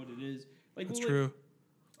really what it is. Like that's well, true.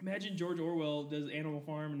 Like, imagine George Orwell does Animal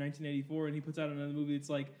Farm in 1984, and he puts out another movie. It's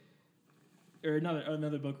like, or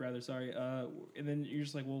another book rather. Sorry, and then you're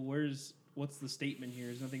just like, well, what's the statement here?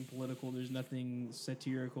 There's nothing political. There's nothing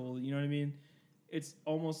satirical. You know what I mean? It's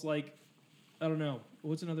almost like I don't know.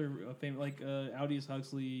 What's another famous, like Aldous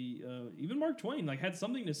Huxley, even Mark Twain, like had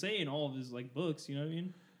something to say in all of his like books. You know what I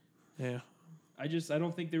mean? Yeah. I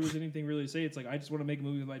don't think there was anything really to say. It's like I just want to make a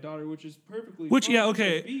movie with my daughter, which is perfectly. Which, fine. yeah, Just, like,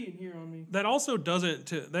 okay. be in here on me. That also doesn't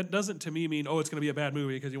to me mean, oh, it's going to be a bad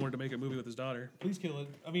movie because he wanted to make a movie with his daughter. Please kill it.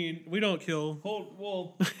 I mean, we don't kill.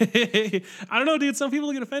 Well, I don't know, dude. Some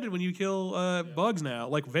people get offended when you kill bugs now,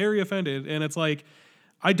 like very offended, and it's like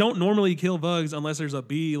I don't normally kill bugs unless there's a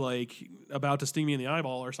bee like about to sting me in the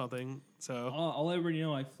eyeball or something. So I'll let everybody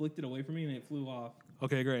know I flicked it away from me and it flew off.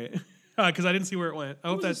 okay, great. Because I didn't see where it went. I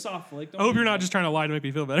hope It was a that's. soft flick. I hope you're not just trying to lie to make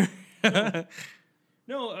me feel better.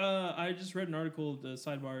 No, I just read an article, the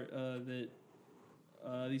sidebar,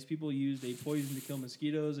 that these people used a poison to kill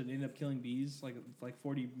mosquitoes and ended up killing bees, like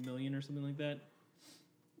 40 million or something like that.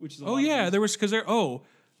 Which is a Oh lot of yeah, bees. there was because there. Oh,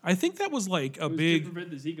 I think that was like a It was big. to prevent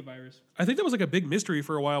the Zika virus. I think that was like a big mystery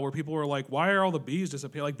for a while where people were like, "Why are all the bees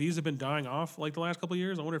disappearing? Like bees have been dying off like the last couple of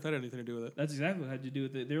years." I wonder if that had anything to do with it. That's exactly what had to do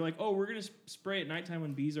with it. They're like, oh, we're gonna spray at nighttime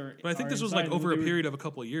when bees are. But I think are this was inside. like And over a they were- period of a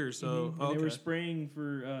couple of years. So and they were okay. spraying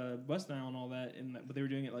for West Nile and all that, but they were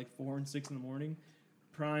doing it like 4 and 6 in the morning,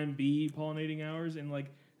 prime bee pollinating hours, and like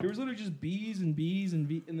there was literally just bees and bees and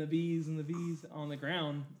the bees and the bees on the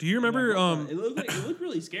ground. Do you remember? It looked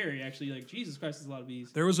really scary actually. Like Jesus Christ, there's a lot of bees.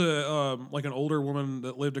 There was a like an older woman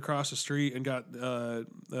that lived across the street and got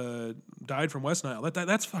died from West Nile.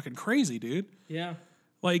 That's fucking crazy, dude. Yeah.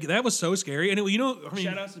 Like that was so scary. And it, you know, I mean,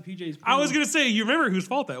 Shout outs to PJ's pool. I was gonna say, you remember whose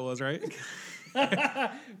fault that was, right?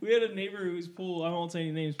 We had a neighbor whose pool. I won't say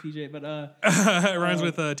any names, PJ, but It rhymes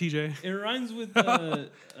with TJ. it rhymes with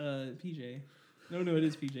PJ. No, it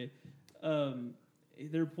is PJ.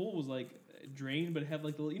 Their pool was like drained, but it had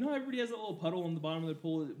like the, you know how everybody has that little puddle on the bottom of their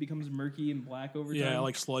pool that becomes murky and black over time. Yeah,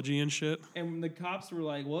 like sludgy and shit. And the cops were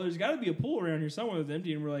like, "Well, there's got to be a pool around here somewhere that's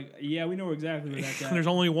empty." And we're like, "Yeah, we know exactly where that's at." There's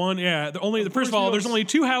only one. Yeah, first course of all, we there's don't- only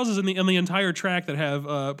 2 houses in the entire tract that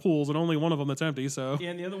have pools, and only one of them that's empty. So Yeah,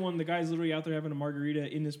 and the other one, the guy's literally out there having a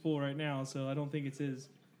margarita in this pool right now, so I don't think it's his.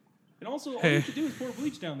 And also, all you Hey. have to do is pour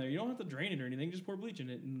bleach down there. You don't have to drain it or anything. Just pour bleach in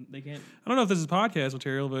it, and they can't. I don't know if this is podcast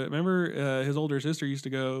material, but remember his older sister used to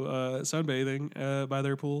go sunbathing by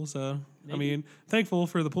their pool. So I Naked? mean, thankful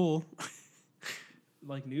for the pool.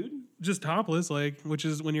 Like nude? Just topless, like which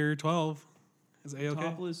is when you're 12. Is A-okay?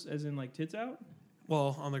 Topless, as in like tits out?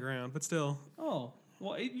 Well, on the ground, but still. Oh.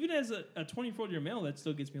 Well, even as a 24-year male, that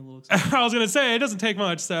still gets me a little excited. I was gonna say it doesn't take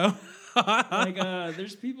much. So Like,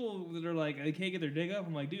 there's people that are like, they can't get their dick up.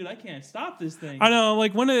 I'm like, dude, I can't stop this thing. I know,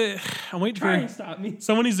 like when I'm waiting Try for and stop me.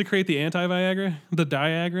 someone needs to create the anti-Viagra, the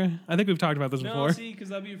Diagra. I think we've talked about this No, before. see,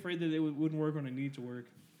 because I'd be afraid that it wouldn't work when I need it to work.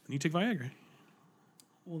 You take Viagra.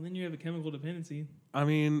 Well, then you have a chemical dependency. I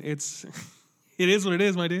mean, it is what it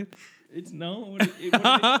is, my dude. It's no. What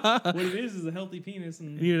it is a healthy penis,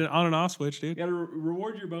 and You need an on and off switch, dude. you gotta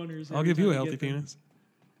reward your boners. I'll every give you a time healthy get them. penis.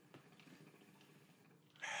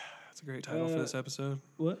 That's a great title for this episode.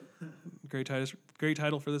 What? Great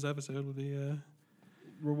title for this episode would be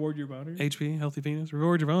Reward your boners. HP, healthy penis.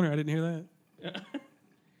 Reward your boner. I didn't hear that.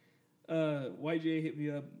 YJ hit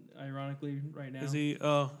me up ironically right now. Is he?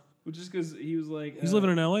 Oh, Well, just because he was like, he's living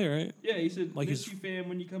in LA, right? Yeah, he said, like "Miss he's- you, fam,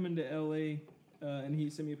 when you come into LA," and he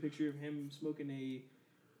sent me a picture of him smoking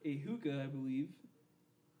a hookah, I believe.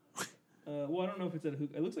 Well, I don't know if it's at a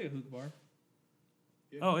hookah. It looks like a hookah bar.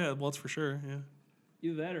 Oh yeah, well it's for sure. Yeah.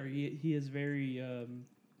 Either that or he has very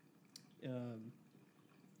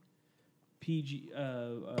PG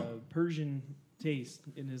Persian taste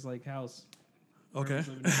in his like house. Okay. Wherever he's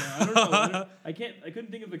living now. I don't know. I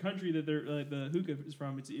couldn't think of the country that the hookah is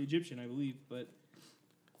from. It's Egyptian, I believe. But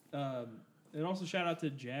and also shout out to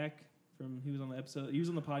Jack he was on the episode. He was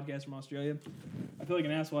on the podcast from Australia. I feel like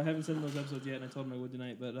an asshole. I haven't sent him those episodes yet, and I told him I would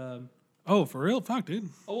tonight. But Oh, for real? Fuck, dude.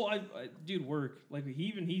 oh, I dude, work. Like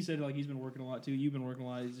he said like he's been working a lot too. You've been working a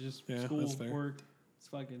lot. It's just Yeah, school, that's fair. work. It's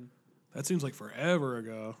fucking. That seems like forever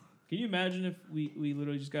ago. Can you imagine if we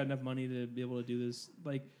literally just got enough money to be able to do this?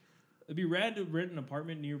 Like, it'd be rad to rent an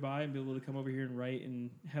apartment nearby and be able to come over here and write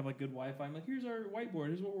and have like good Wi-Fi. I'm like, here's our whiteboard.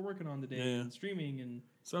 Here's what we're working on today, Yeah. and streaming. And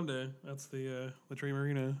Someday. That's the dream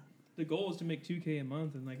arena. the goal is to make $2K a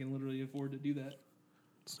month, and I can literally afford to do that.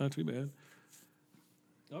 It's not too bad.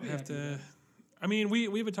 I'll be have happy with to. that. I mean, we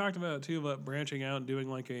even talked about too about branching out and doing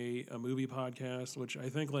like a movie podcast, which I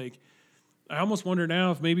think like I almost wonder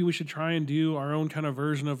now if maybe we should try and do our own kind of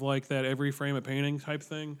version of like that every frame a painting type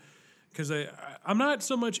thing. Because I'm not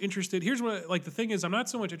so much interested. Here's what like the thing is, I'm not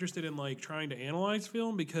so much interested in like trying to analyze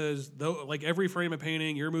film because though like every frame of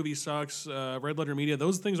painting, your movie sucks, Red Letter Media,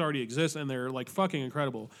 those things already exist and they're like fucking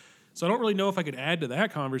incredible. So I don't really know if I could add to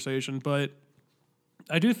that conversation, but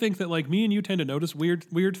I do think that like me and you tend to notice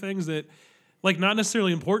weird things that like not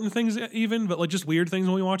necessarily important things even, but like just weird things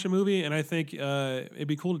when we watch a movie. And I think it'd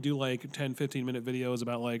be cool to do like 10, 15-minute videos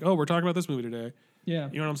about like, oh, we're talking about this movie today. Yeah,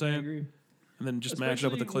 You know what I'm saying? I agree. And then just match it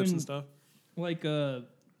up with the Especially clips when- and stuff. Like,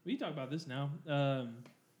 we talk about this now.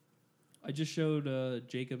 I just showed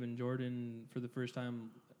Jacob and Jordan for the first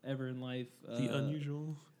time ever in life. The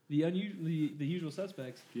unusual. The usual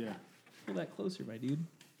suspects. Yeah. Pull that closer, my dude.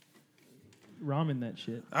 Ramen that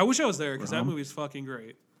shit. I wish I was there because that Rom? movie's fucking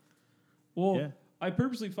great. Well, Yeah. I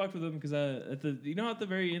purposely fucked with them because at the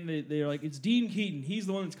very end they're like, it's Dean Keaton. He's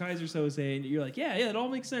the one that's Kaiser Sose, and you're like, yeah, it all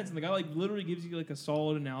makes sense. And the guy like literally gives you like a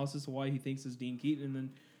solid analysis of why he thinks it's Dean Keaton, and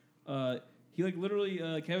then he like literally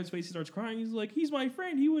Kevin Spacey starts crying. He's like, he's my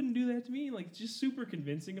friend. He wouldn't do that to me. Like, just super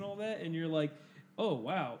convincing and all that. And you're like, oh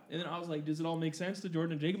wow. And then I was like, does it all make sense to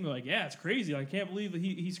Jordan and Jacob? They're like, yeah, it's crazy. I can't believe that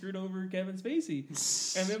he screwed over Kevin Spacey.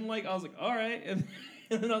 And then like I was like, all right. And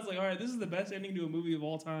then I was like, all right, this is the best ending to a movie of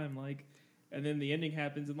all time. Like, and then the ending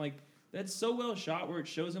happens and like that's so well shot where it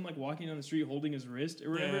shows him like walking down the street holding his wrist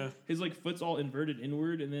or whatever. Yeah. His like foot's all inverted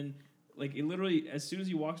inward, and then like it literally as soon as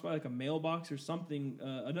he walks by like a mailbox or something,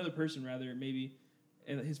 another person rather maybe,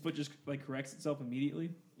 and his foot just like corrects itself immediately,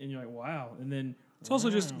 and you're like, wow. And then It's also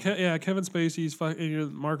just Kevin Spacey's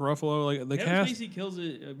fucking Mark Ruffalo. Like the Kevin cast. Spacey kills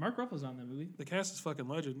it. Mark Ruffalo's not in that movie. The cast is fucking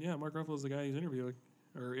legend. Yeah, Mark Ruffalo's the guy he's interviewing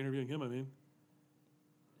him. I mean,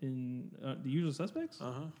 In The Usual Suspects?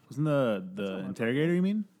 uh huh. Wasn't the interrogator? You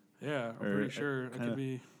mean? Yeah, I'm Or, pretty sure it kinda- could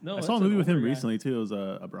be. No, I that's saw a an movie with him older guy. recently too. It was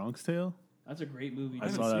a Bronx Tale. That's a great movie. I I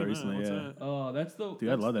haven't saw that seen recently, What's yeah. that? Oh, that's the. Dude,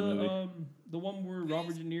 I love that the, movie. The one where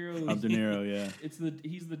Robert De Niro. Of De Niro, yeah.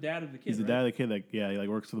 He's the dad of the kid. He's the right? dad of the kid that he like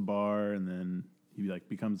works for the bar and then he like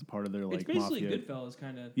becomes a part of their like It's basically mafia. Goodfellas,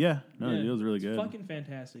 kind of. Yeah, no, it was really good. Fucking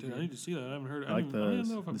fantastic. Dude, I man. need to see that. I haven't heard. I like I don't know if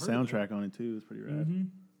the I've heard of it. soundtrack on it too. It's pretty rad. Mhm.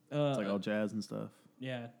 It's like all jazz and stuff.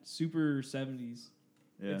 Yeah, super 70s.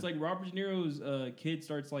 Yeah. It's like Robert De Niro's kid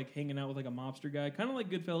starts like hanging out with like a mobster guy, kind of like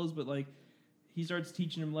Goodfellas, but like he starts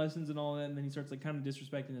teaching him lessons and all that, and then he starts like kind of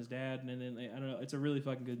disrespecting his dad, and then like, I don't know. It's a really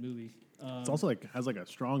fucking good movie. It's also like has like a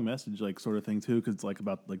strong message like sort of thing too, because it's like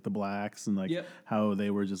about like the blacks and like Yep. how they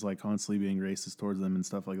were just like constantly being racist towards them and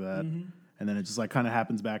stuff like that. Mhm. And then it just like kind of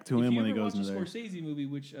happens back to If him you when he ever goes watch into a there. Scorsese movie,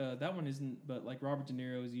 which that one isn't, but like Robert De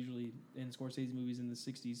Niro is usually in Scorsese movies in the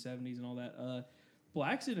 60s, 70s, and all that.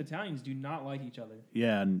 Blacks and Italians do not like each other.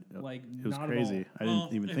 Yeah, and Like, it was not crazy. At all. I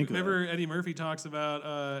didn't even think of Remember that. Eddie Murphy talks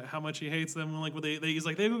about how much he hates them when like when he's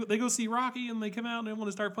like they go see Rocky and they come out and they want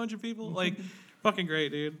to start punching people. Like, fucking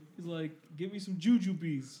great, dude. He's like, give me some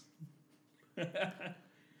jujubes. Yeah,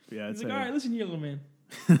 He's it's like, all right, listen here, little man.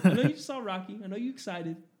 I know you just saw Rocky. I know you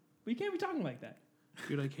excited, but you can't be talking like that.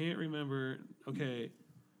 Dude, I can't remember. Okay.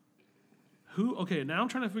 Okay, now I'm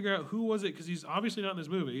trying to figure out who was it because he's obviously not in this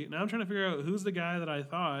movie. Now I'm trying to figure out who's the guy that I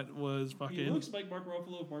thought was fucking. He looks like Mark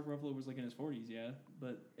Ruffalo if Mark Ruffalo was like in his 40s, yeah.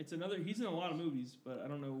 But it's another. He's in a lot of movies, but I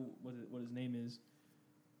don't know what his name is.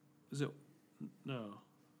 Is it? No,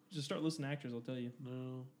 Just start listing actors. I'll tell you.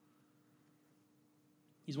 no.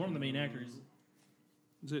 He's one of the main actors.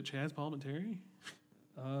 Is it Chaz Palminteri?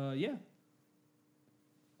 Yeah.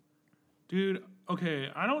 Dude, okay,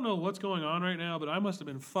 I don't know what's going on right now, but I must have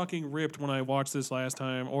been fucking ripped when I watched this last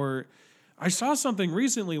time. Or I saw something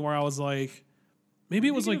recently where I was like, maybe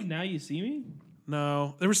it was Thinking like, of Now You See Me.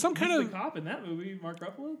 no, there was some He's kind the of, cop in that movie, Mark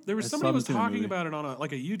Ruffalo. there was I somebody saw was this in the talking movie. about it on a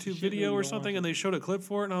YouTube Shit, video maybe or don't something, watch and they showed a clip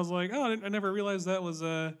for it, and I was like, oh, I never realized that was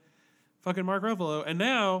fucking Mark Ruffalo. And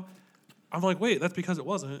now I'm like, wait, that's because it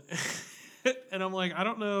wasn't. And I'm like, I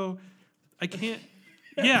don't know, I can't.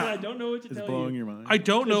 I Yeah, don't know what to It's tell blowing you. your mind. I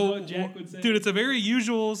don't Just know, what Jack would say. dude. It's a very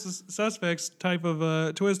usual suspects type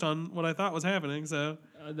of twist on what I thought was happening. So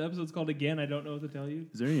The episode's called Again. I don't know what to tell you.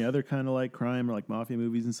 Is there any other kind of like crime or like mafia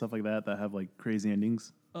movies and stuff like that that have like crazy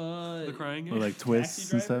endings the crying or game, like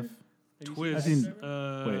twists and Driver? stuff? Have you twist. Taxi seen-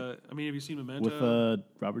 Driver? I mean, have you seen Memento? With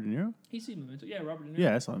Robert De Niro? He's seen Memento. Yeah, Robert De Niro.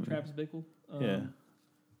 Yeah, I saw him. Travis Bickle. Yeah.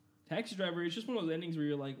 Taxi Driver. It's just one of those endings where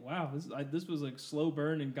you're like, wow, this was like slow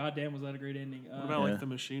burn, and goddamn, was that a great ending. What about Yeah. like The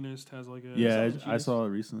Machinist has like a Yeah, Sausage I Cheese. saw it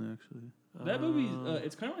recently actually. That movie,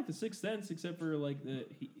 it's kind of like The Sixth Sense, except for like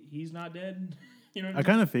he's not dead. You know what I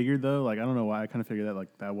kind of figured though, like I don't know why, I kind of figured that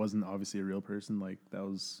like that wasn't obviously a real person. Like that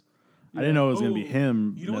was, I didn't know it was gonna be Oh,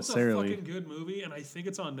 him You know what's a necessarily. fucking good movie, and I think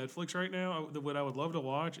it's on Netflix right now. What I would love to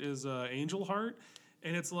watch is Angel Heart,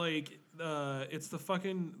 and it's like it's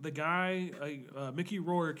the guy Mickey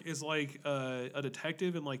Rourke is like a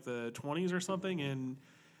detective in like the 20s or something in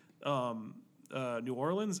New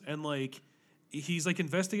Orleans, and like he's like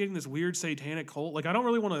investigating this weird satanic cult. Like I don't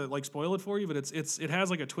really want to like spoil it for you, but it has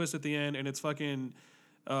like a twist at the end, and it's fucking.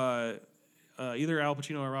 Either Al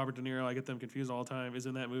Pacino or Robert De Niro, I get them confused all the time, is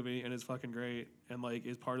in that movie and is fucking great and like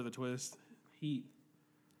is part of the twist. Heat.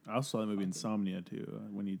 I also saw that movie Insomnia too.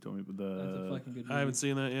 When you told me That's a fucking good movie. I haven't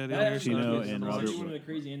seen that yet. That either. actually Pacino was and good. Robert You wanted Wi- a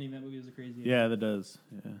crazy ending. That movie was a crazy ending. Yeah, that does.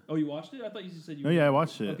 Yeah. Oh, you watched it? I thought you said you. Oh yeah, I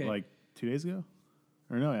watched it Okay. like 2 days ago.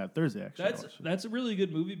 Or no, yeah, Thursday actually. I watched it. That's a really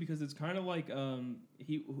good movie because it's kind of like him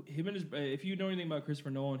and his if you know anything about Christopher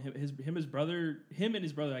Nolan, him and his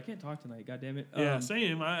brother. I can't talk tonight. God damn it. Yeah,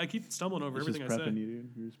 same. I keep stumbling over It's everything just I prepping say. you, dude.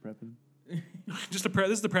 You're just prepping. Just a prep.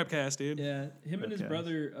 This is the prep cast, dude. Yeah, him and his Podcast.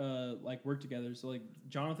 brother like work together. So like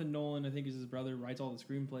Jonathan Nolan, I think is his brother, writes all the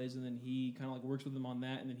screenplays, and then he kind of like works with him on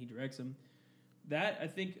that, and then he directs them. That I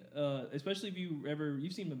think, especially if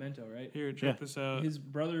you've seen Memento, right? Here, check Yeah. this out. His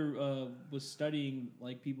brother was studying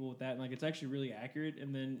like people with that, and like it's actually really accurate.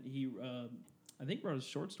 And then he, I think, wrote a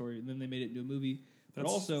short story, and then they made it into a movie. But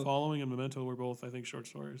That's also Following and Memento were both, I think, short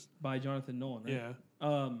stories. by Jonathan Nolan, right?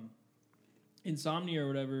 Yeah. Insomnia or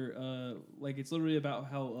whatever, like it's literally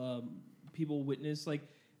about how people witness, like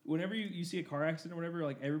whenever you see a car accident or whatever,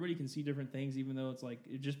 like everybody can see different things, even though it's like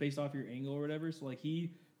it's just based off your angle or whatever. So like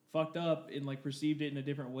he fucked up and like perceived it in a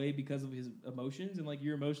different way because of his emotions, and like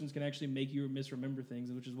your emotions can actually make you misremember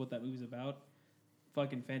things, which is what that movie's about.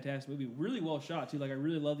 Fucking fantastic movie, really well shot too. Like I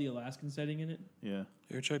really love the Alaskan setting in it. Yeah.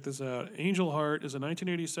 Here, check this out. Angel Heart is a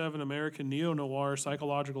 1987 American neo-noir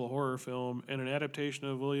psychological horror film and an adaptation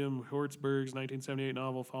of William Hertzberg's 1978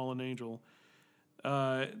 novel Fallen Angel.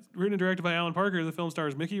 Written and directed by Alan Parker, the film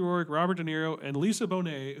stars Mickey Rourke, Robert De Niro, and Lisa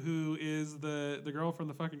Bonet, who is the girl from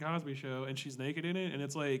the fucking Cosby Show, and she's naked in it, and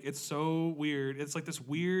it's like, it's so weird. It's like this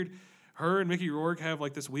weird, her and Mickey Rourke have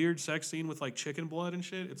like this weird sex scene with like chicken blood and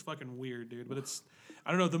shit. It's fucking weird, dude. But it's, I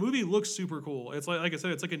don't know, the movie looks super cool. It's like I said,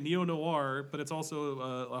 it's like a neo-noir, but it's also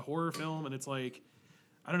a horror film, and it's like,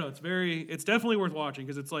 I don't know, it's definitely worth watching,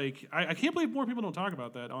 because it's like, I can't believe more people don't talk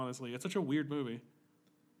about that, honestly. It's such a weird movie.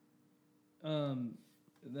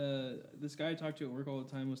 This guy I talked to at work all the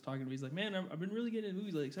time was talking to me. He's like, man, I've been really getting into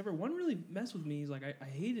movies, like, except for one really messed with me. He's like, I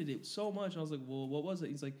hated it so much. And I was like, well, what was it?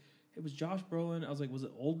 He's like, it was Josh Brolin. I was like, was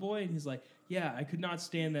it Old Boy? And he's like, yeah, I could not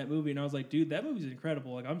stand that movie. And I was like, dude, that movie's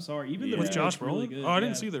incredible. Like, I'm sorry. Even Yeah. the With remake's Josh Brolin? really good. Oh, I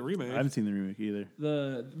didn't Yeah. see the remake. I haven't seen the remake either.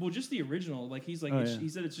 Just the original. Like, he's like, Oh, yeah. he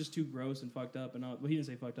said it's just too gross and fucked up. And well, he didn't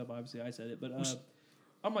say fucked up. Obviously, I said it. But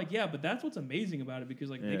I'm like, yeah, but that's what's amazing about it,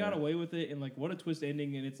 because like they Yeah. got away with it, and like what a twist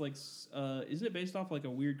ending. And it's like, isn't it based off like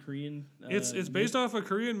a weird Korean? It's based off a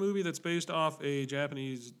Korean movie that's based off a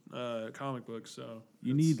Japanese comic book. So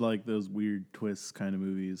You it's- need like those weird twists kind of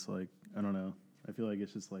movies. Like, I don't know. I feel like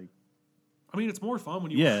it's just like I mean, it's more fun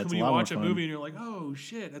when you Yeah, it's when a you lot more watch a fun. movie and you're like, oh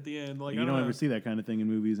shit, at the end. Like, you I don't know. ever see that kind of thing in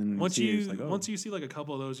movies, and Once you see it, you it's like, oh. once you see like a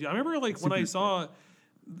couple of those, yeah. I remember like when Super I good. saw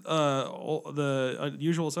the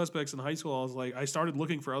Usual Suspects in high school, I was like, I started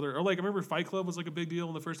looking for other, or like I remember Fight Club was like a big deal,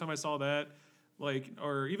 and the first time I saw that, like,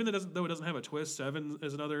 or even though it doesn't have a twist, Seven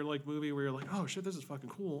is another like movie where you're like, oh shit, this is fucking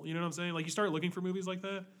cool. You know what I'm saying? Like you start looking for movies like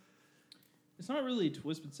that. It's not really a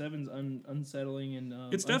twist, but Seven's unsettling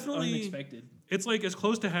and It's definitely- unexpected. It's like as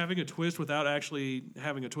close to having a twist without actually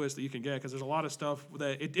having a twist that you can get, because there's a lot of stuff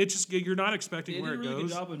that it just you're not expecting They did where a it really good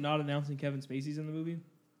goes. job of not announcing Kevin Spacey's in the movie.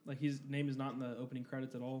 Like his name is not in the opening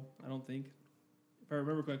credits at all. I don't think. If I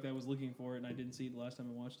remember correctly, I was looking for it and I didn't see it the last time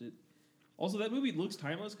I watched it. Also, that movie looks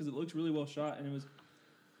timeless because it looks really well shot, and it was.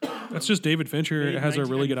 That's just David Fincher. made It in has a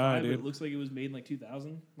really good eye, 1995, but dude. It looks like it was made in like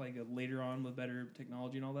 2000, like later on with better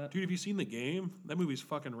technology and all that. Dude, have you seen The Game? That movie's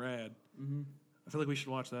fucking rad. hmm I feel like we should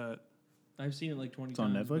watch that. I've seen it like 20 It's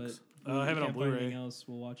on times. Netflix? But I have it on can't find Blu-ray. Anything else?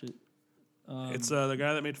 We'll watch it. It's the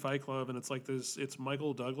guy that made Fight Club, and it's like this. It's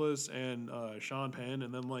Michael Douglas and Sean Penn,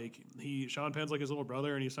 and then like Sean Penn's like his little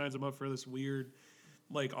brother, and he signs him up for this weird,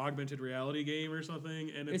 like augmented reality game or something.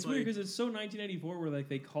 And It's like, weird because it's so 1994 where like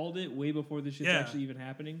they called it way before this shit's Yeah. actually even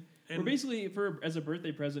happening. Where And- basically as a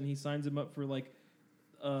birthday present he signs him up for like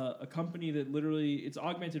a company that literally it's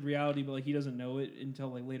augmented reality, but like he doesn't know it until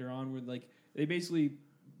like later on, where like they basically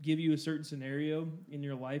give you a certain scenario in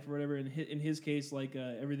your life or whatever. And in his case, like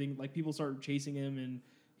everything, like people start chasing him and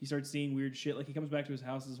he starts seeing weird shit. Like he comes back to his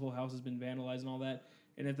house, his whole house has been vandalized and all that.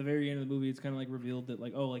 And at the very end of the movie, it's kind of like revealed that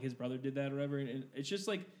like, oh, like his brother did that or whatever. And it's just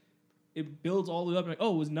like it builds all the way up. Like,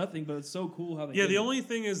 oh, it was nothing, but it's so cool how they. yeah. did The it. only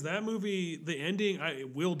thing is that movie, the ending,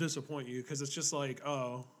 it will disappoint you because it's just like,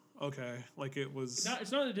 oh, okay, like it was.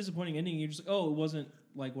 It's not a disappointing ending. You're just like, oh, it wasn't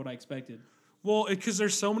like what I expected. Well, because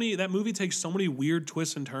there's so many, that movie takes so many weird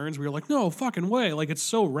twists and turns where you're like, no fucking way. Like, it's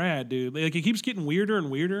so rad, dude. Like, it keeps getting weirder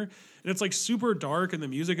and weirder. And it's like super dark, and the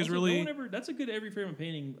music is Also, really. No one ever, that's a good Every Frame of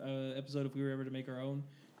Painting episode if we were ever to make our own.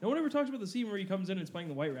 No one ever talks about the scene where he comes in and it's playing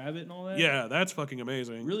the White Rabbit and all that. Yeah, that's fucking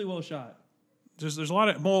amazing. Really well shot. There's a lot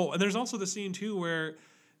of. Well, and there's also the scene, too, where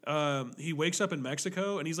He wakes up in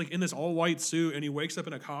Mexico and he's like in this all white suit and he wakes up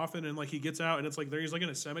in a coffin and like he gets out and it's like there he's like in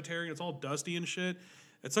a cemetery and it's all dusty and shit.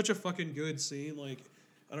 It's such a fucking good scene. Like,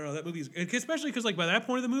 I don't know, that movie's especially because like by that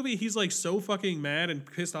point of the movie he's like so fucking mad and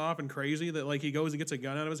pissed off and crazy that like he goes and gets a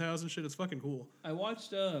gun out of his house and shit. It's fucking cool. I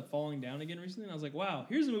watched Falling Down again recently and I was like, wow,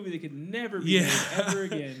 here's a movie that could never be made ever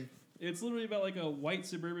again. It's literally about like a white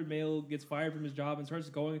suburban male gets fired from his job and starts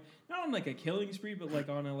going not on like a killing spree, but like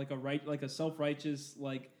on a self-righteous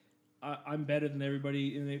like I'm better than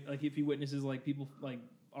everybody. And like if he witnesses like people like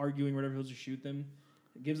arguing or whatever, he'll just shoot them.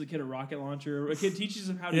 Gives a kid a rocket launcher. A kid teaches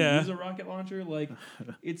him how to use a rocket launcher. Like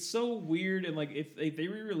it's so weird. And like if they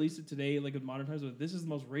re-released it today, like with modern times, like, this is the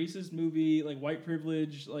most racist movie, like white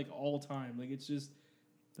privilege, like all time. Like it's just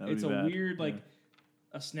it's a weird like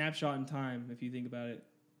a snapshot in time if you think about it.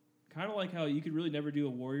 Kind of like how you could really never do a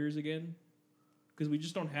Warriors again. Because we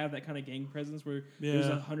just don't have that kind of gang presence where there's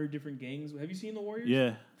 100 different gangs. Have you seen The Warriors?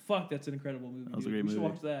 Yeah. Fuck, that's an incredible movie. That was a great we movie. should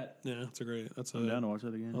watch that. Yeah, it's a great. I'm down to watch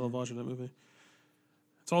that again. I love watching that movie.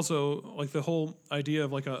 It's also like the whole idea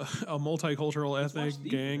of like a multicultural ethnic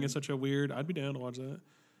gang is such a weird. I'd be down to watch that.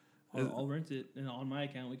 I'll rent it, and on my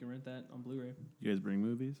account we can rent that on Blu-ray. You guys bring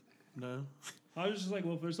movies? No. I was just like,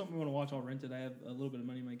 well, if there's something we want to watch, I'll rent it. I have a little bit of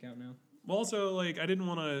money in my account now. Well, also like I didn't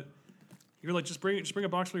want to. You're like just bring a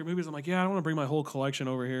box full of your movies. I'm like, yeah, I don't want to bring my whole collection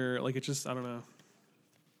over here. Like it's just I don't know.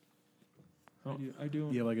 I do.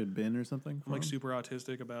 You have like a bin or something? I'm like super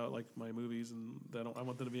autistic about like my movies and I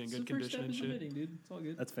want them to be in good condition and shit. Admitting, dude. It's all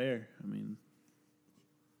good. That's fair. I mean,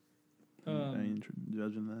 I ain't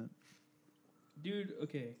judging that. Dude,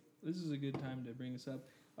 okay, this is a good time to bring this up.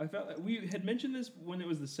 I felt like we had mentioned this when it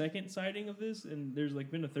was the second sighting of this, and there's like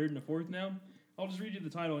been a third and a fourth now. I'll just read you the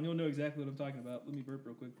title, and you'll know exactly what I'm talking about. Let me burp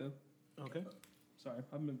real quick, though. Okay. Sorry,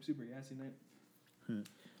 I've been super gassy tonight.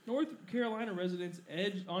 North Carolina residents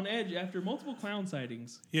on edge after multiple clown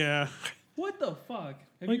sightings. Yeah. What the fuck?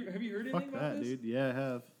 Have you heard anything Fuck about that, this? dude. Yeah, I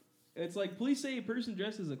have. It's like police say a person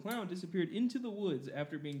dressed as a clown disappeared into the woods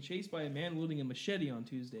after being chased by a man wielding a machete on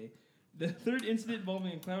Tuesday. The third incident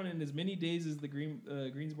involving a clown in as many days as the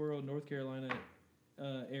Greensboro, North Carolina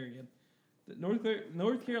area. The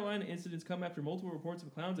North Carolina incidents come after multiple reports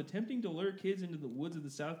of clowns attempting to lure kids into the woods of the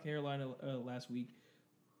South Carolina last week.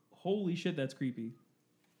 Holy shit, that's creepy.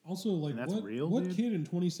 Also, like, that's what, real, what dude? kid in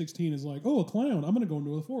 2016 is like, oh, a clown, I'm going to go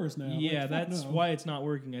into the forest now? Yeah, like, that's why it's not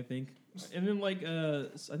working, I think. And then, like,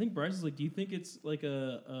 I think Bryce is like, do you think it's like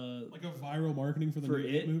a viral marketing for the new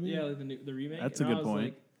It movie? Yeah, like the remake. That's and a I good was point.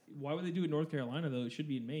 Like, why would they do it in North Carolina, though? It should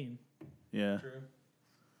be in Maine. Yeah. True.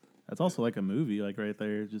 That's also like a movie, like right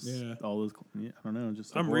there. Just Yeah. all those. I don't know.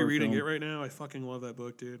 Just. I'm rereading it right now. I fucking love that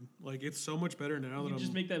book, dude. Like, it's so much better now You than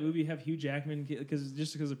just make that movie have Hugh Jackman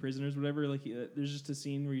because of Prisoners, whatever. Like, there's just a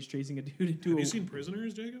scene where he's chasing a dude into Have a. you seen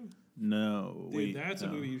Prisoners, Jacob? No. Dude, wait. that's a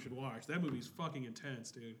no. movie you should watch. That movie's fucking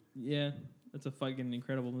intense, dude. Yeah, that's a fucking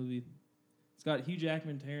incredible movie. It's got Hugh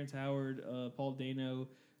Jackman, Terrence Howard, Paul Dano,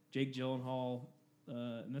 Jake Gyllenhaal.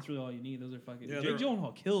 And that's really all you need. Those are fucking. Yeah, Jake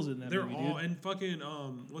Gyllenhaal kills in that They're movie. all Dude. and fucking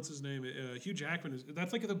what's his name? Hugh Jackman is.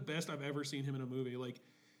 That's like the best I've ever seen him in a movie. Like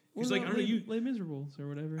he's like I don't know you. Les Miserables or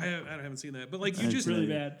whatever. I haven't seen that, but like you That's just really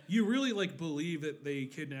bad. You really like believe that they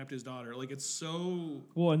kidnapped his daughter. Like it's so.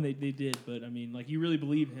 Well, and they did, but I mean, like you really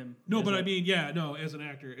believe him. No, as but a- I mean, yeah, no. As an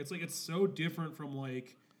actor, it's like it's so different from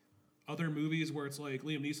like other movies where it's like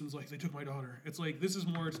Liam Neeson's like they took my daughter. It's like this is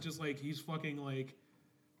more. It's just like he's fucking like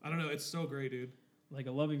I don't know. It's so great, dude. like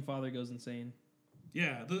a loving father goes insane.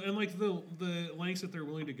 Yeah, and like the lengths that they're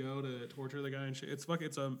willing to go to torture the guy and shit.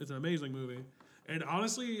 It's an amazing movie. And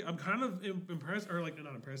honestly, I'm kind of impressed, or like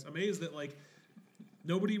not impressed, amazed that like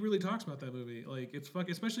nobody really talks about that movie. Like it's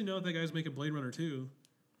especially now that guy's making Blade Runner 2.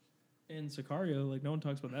 And Sicario, like no one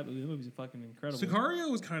talks about that movie. That movie's fucking incredible.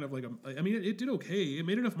 Sicario was kind of like I mean, it did okay. It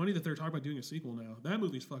made enough money that they're talking about doing a sequel now. That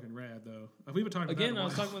movie's fucking rad though. We haven't talked about that Again, in a I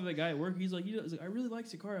was while. talking with the guy at work. He's like, I really like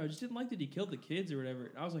Sicario. I just didn't like that he killed the kids or whatever.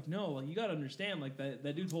 And I was like, no, like you gotta understand, like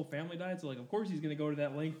that dude's whole family died. So like, of course he's gonna go to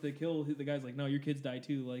that length to kill the guy's. Like, no, your kids die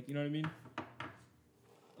too. Like, you know what I mean?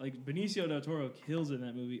 Like Benicio del Toro kills in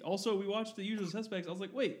that movie. Also, we watched The Usual Suspects. I was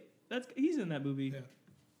like, wait, he's in that movie.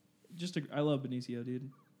 Yeah. I love Benicio, dude.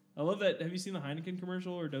 I love that. Have you seen the Heineken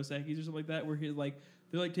commercial or Dos Equis or something like that, where he's like,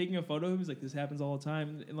 they're like taking a photo of him. He's like, this happens all the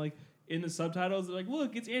time, and like in the subtitles, they're like,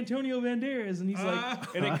 look, it's Antonio Banderas, and he's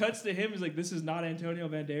like, and it cuts to him. He's like, this is not Antonio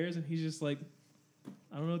Banderas, and he's just like,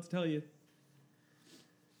 I don't know what to tell you.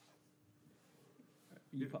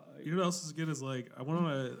 You know what else is good is like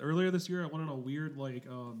earlier this year I went on a weird like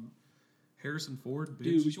Harrison Ford bitch.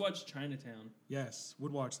 Dude, we should watch Chinatown. Yes,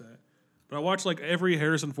 would watch that. But I watched like every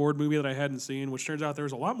Harrison Ford movie that I hadn't seen, which turns out there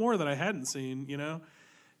was a lot more that I hadn't seen, you know?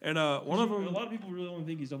 And one of them, a lot of people really only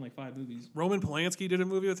think he's done like 5 movies. Roman Polanski did a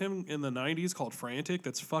movie with him in the 90s called Frantic.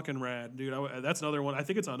 That's fucking rad, dude. That's another one. I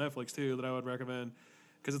think it's on Netflix too that I would recommend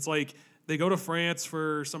because it's like they go to France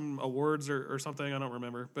for some awards or something. I don't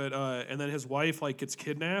remember. But and then his wife like gets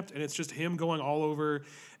kidnapped and it's just him going all over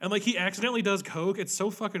and like he accidentally does coke. It's so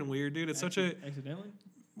fucking weird, dude. It's such a Accidentally?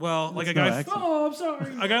 well, like a It's no guy. accident. Oh, I'm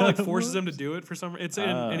sorry. A guy like forces him to do it for some.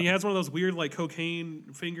 And he has one of those weird like cocaine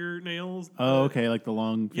fingernails. Oh, okay, like the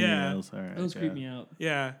long Yeah. fingernails. All right, Those creep yeah. me out.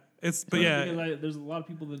 Yeah, it's but Because yeah, there's a lot of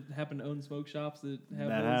people that happen to own smoke shops that have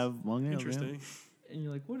That those, have long nails. interesting. and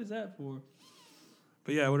you're like, what is that for?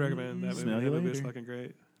 But yeah, I would recommend that movie. Smell That you movie is later. fucking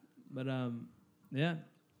great. But yeah.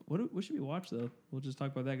 What should we watch though? We'll just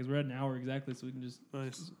talk about that because we're at an hour exactly, so we can just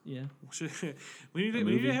Nice. yeah. We need to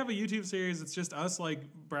movie? have a YouTube series. It's just us like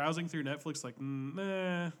browsing through Netflix. Like,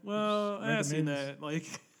 nah, well, I've seen that.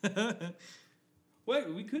 Recommends. Like,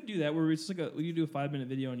 Wait, we could do that where it's just like we could do a 5-minute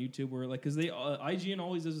video on YouTube where like because they IGN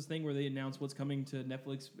always does this thing where they announce what's coming to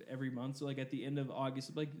Netflix every month. So like at the end of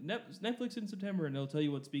August, like Netflix in September, and they'll tell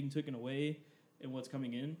you what's being taken away and what's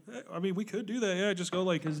coming in I mean, we could do that. Yeah, just go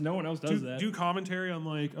like because no one else does that. do commentary on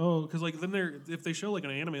like because like then if they show like an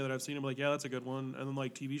anime that I've seen, I'm like, yeah, that's a good one. And then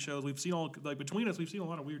like TV shows, we've seen all like between us, we've seen a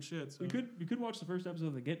lot of weird shit. So. We could watch the first episode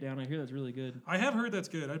of The Get Down. I hear that's really good. I have heard that's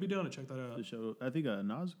good. I'd be down to check that The out. show. I think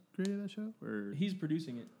Nas created that show, or He's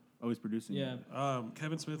producing it. always producing. Yeah. it.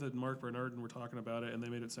 Kevin Smith and Mark Bernardin were talking about it, and they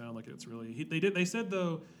made it sound like it's really. They said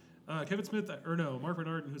though, Kevin Smith Mark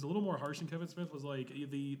Bernardin, who's a little more harsh than Kevin Smith, was like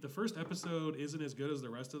the first episode isn't as good as the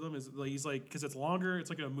rest of them. Is like he's like because it's longer, it's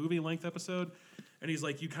like a movie length episode, and he's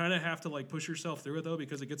like you kind of have to like push yourself through it though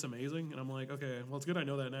because it gets amazing. And I'm like, okay, well it's good I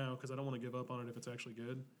know that now because I don't want to give up on it if it's actually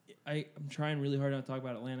good. I'm trying really hard not to talk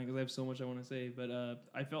about Atlanta because I have so much I want to say, but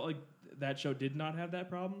I felt like that show did not have that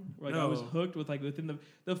problem. Like I was No. hooked with like within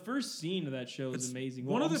the first scene of that show is It's amazing.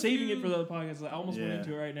 one Well, of I'm the saving few- it for the other podcast. I almost went Yeah.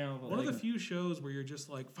 into it right now. But One of like, the few shows where you're just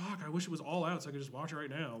like, fuck, I wish it was all out so I could just watch it right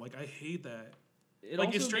now. Like I hate that. it Like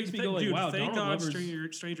also it's strange. makes me go like, Dude, wow, thank Donald God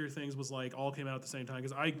Glover's Stranger Things was like all came out at the same time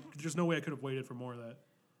because there's no way I could have waited for more of that.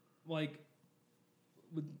 like.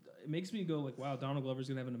 It makes me go like, wow, Donald Glover's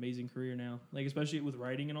gonna have an amazing career now. Like especially with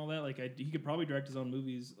writing and all that. Like he could probably direct his own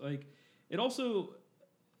movies. Like it also.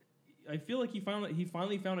 I feel like he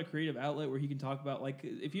finally found a creative outlet where he can talk about like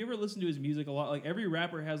if you ever listen to his music a lot, like every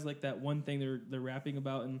rapper has like that one thing they're rapping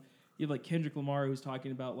about, and you have like Kendrick Lamar who's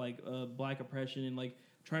talking about like black oppression and like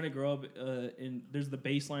trying to grow up, and there's the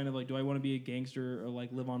baseline of like, do I want to be a gangster or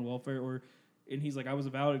like live on welfare, or and he's like, I was a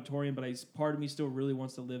valedictorian, but part of me still really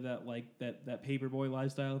wants to live that like that paperboy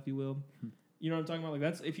lifestyle, if you will. You know what I'm talking about? Like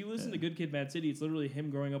that's if you listen to Good Kid, Mad City, it's literally him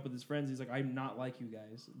growing up with his friends. He's like, I'm not like you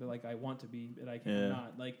guys, but like I want to be, but I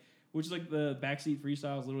cannot. Like. Which is like the backseat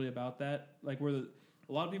freestyle is literally about that. Like where a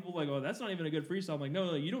lot of people are like, oh, that's not even a good freestyle. I'm like,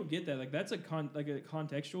 no, you don't get that. Like that's a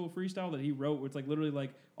contextual freestyle that he wrote. Where it's like literally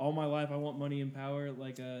like all my life I want money and power.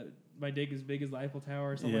 Like my dick is big as the Eiffel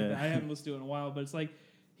Tower or something like that. I haven't listened to it in a while, but it's like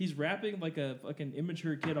he's rapping like a fucking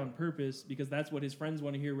immature kid on purpose because that's what his friends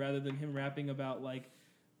want to hear rather than him rapping about like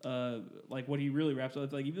what he really raps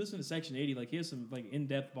about. Like if you listen to Section 80, like he has some like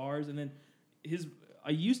in-depth bars, and then I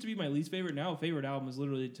used to be my least favorite. Now, favorite album is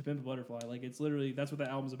literally To Pimp a Butterfly. Like it's literally that's what that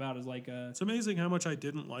album's about. Is like It's amazing how much I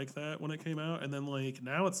didn't like that when it came out, and then like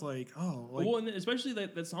now it's like, oh, like well, and then especially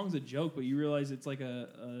that song's a joke, but you realize it's like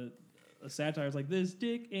a satire. It's like this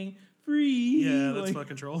dick ain't free. yeah, that's like, fuck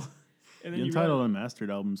control. And The then you Untitled realize, Unmastered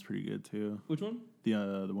album's pretty good too. which one?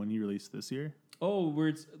 The one he released this year. Oh, where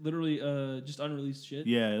it's literally just unreleased shit.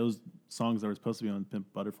 Yeah, it was songs that were supposed to be on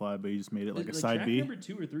Pimp Butterfly, but he just made it like a side track B. number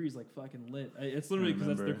 2 or 3 is like fucking lit. It's literally because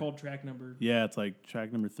they're remember. called track number. Yeah, it's like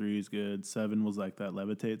track number 3 is good. 7 was like that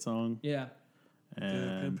Levitate song, Yeah.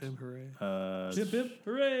 and Pimp, hooray. Pimp, pimp,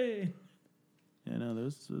 hooray! yeah, no,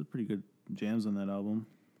 there's pretty good jams on that album.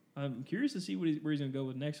 I'm curious to see where he's gonna go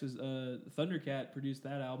with next. Because Thundercat produced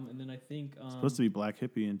that album, and then I think Supposed to be Black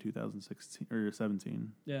Hippie in 2016 or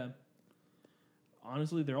 17. yeah.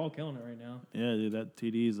 Honestly, they're all killing it right now. Yeah, dude, that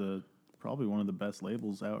TD is probably one of the best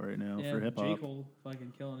labels out right now Yeah, for hip J. hop. Cole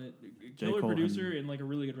fucking killing it. J. Killer Cole producer and like a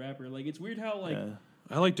really good rapper. Like it's weird how like Yeah.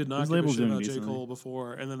 I like did not His give a label's shit doing about J. decently. Cole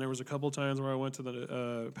before, and then there was a couple times where I went to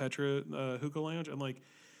the Petra hookah lounge, and like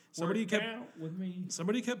somebody work kept out with me.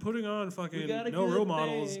 putting on fucking got a No good Role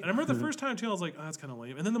Models, thing. and I remember the first time too, I was like, oh, that's kind of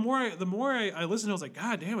lame. And then the more I listened, I was like,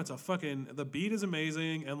 god damn, it's a fucking the beat is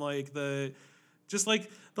amazing, and like the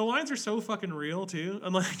lines are so fucking real too,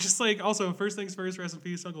 and like just like also first things first, rest in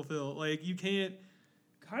peace, Uncle Phil. Like you can't.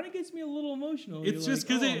 Kind of gets me a little emotional. It's You're just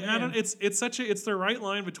like, because oh, I don't. man. It's the right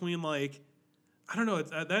line between like. I don't know.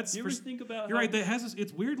 That's You ever think about? you're how, right. That has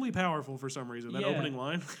it's weirdly powerful for some reason. That Yeah. opening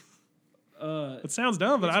line. It sounds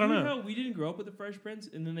dumb, but it's I don't weird know. How we didn't grow up with the Fresh Prince,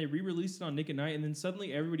 and then they re-released it on Nick at Night, and then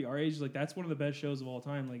suddenly everybody our age is like, that's one of the best shows of all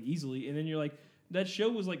time, like easily. And then you're like, that show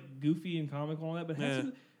was like goofy and comical and all that,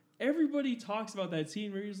 but everybody talks about that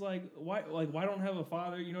scene where he's like, why don't I have a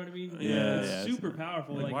father? You know what I mean? Yeah, it's super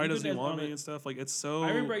powerful. Like, why does he want me and stuff? Like, it's so. I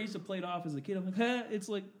remember I used to play it off as a kid. I'm like, it's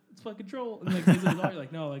like it's fucking troll. And like, kids are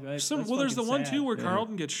like, no, like that's well, there's the one sad. too where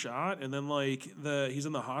Carlton gets shot, and then like he's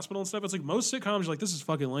in the hospital and stuff. It's like most sitcoms, you're like, this is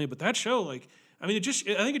fucking lame, but that show, like, I mean, I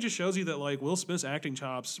think it just shows you that like Will Smith's acting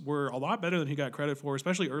chops were a lot better than he got credit for,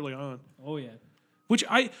 especially early on. Oh yeah. Which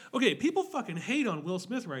people fucking hate on Will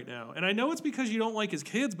Smith right now. And I know it's because you don't like his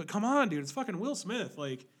kids, but come on, dude, it's fucking Will Smith.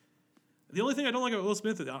 Like, the only thing I don't like about Will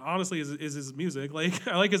Smith, honestly, is his music. Like,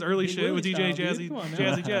 I like his early shit with DJ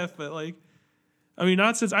Jazzy Jeff, but like, I mean,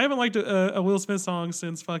 not since, I haven't liked a Will Smith song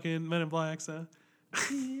since fucking Men in Black, so.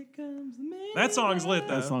 Here comes the man. That song's lit,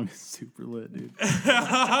 though. That song is super lit, dude.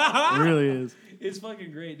 It really is. It's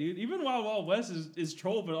fucking great, dude. Even Wild Wild West is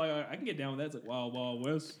troll, but like, I can get down with that. It's like Wild Wild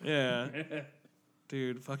West. Yeah.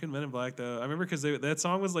 Dude, fucking Men in Black though. I remember because that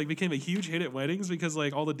song was like became a huge hit at weddings because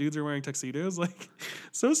like all the dudes are wearing tuxedos. Like,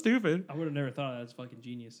 so stupid. I would have never thought that was fucking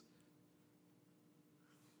genius.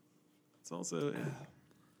 It's also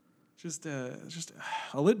just a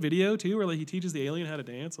lit video too, where like he teaches the alien how to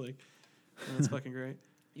dance. Like, that's fucking great.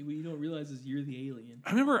 What you don't realize is you're the alien.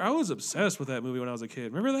 I remember I was obsessed with that movie when I was a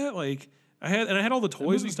kid. Remember that? Like, I had all the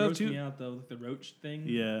toys and stuff too. Me out though, like the roach thing.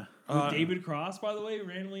 Yeah. With David Cross, by the way,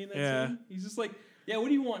 randomly in that scene. He's just like, yeah, what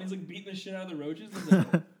do you want? He's like beating the shit out of the roaches. He's like,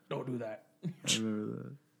 don't do that. I remember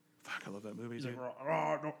that. Fuck, I love that movie. He's Dude.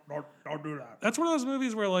 like, don't do that. That's one of those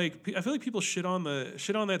movies where like I feel like people shit on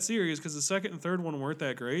that series because the second and third one weren't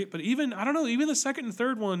that great. But even I don't know, even the second and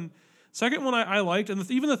third one. Second one I liked,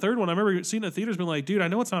 and even the third one I remember seeing it in the theaters, being like, dude, I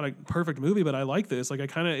know it's not a perfect movie, but I like this. Like,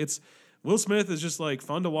 it's Will Smith is just like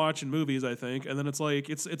fun to watch in movies, I think, and then it's like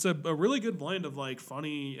it's a really good blend of like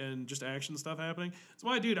funny and just action stuff happening. That's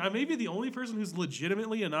why, dude, I may be the only person who's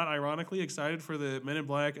legitimately and not ironically excited for the Men in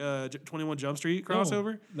Black 21 Jump Street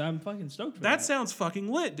crossover. Oh, I'm fucking stoked for That sounds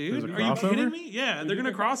fucking lit, dude. There's a Are you crossover? kidding me? Yeah, they're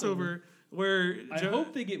gonna crossover. Where I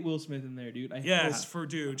hope they get Will Smith in there, dude. yes, for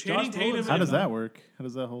dude, Channing Josh Tatum. Brolin- How does that work? How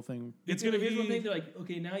does that whole thing? It's gonna Here's one thing. be They're like,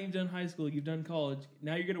 okay, now you've done high school, you've done college,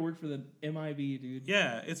 now you're gonna work for the MIB, dude.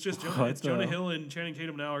 yeah. It's just What it's Jonah the- Hill and Channing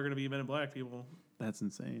Tatum now are gonna be Men in Black people. That's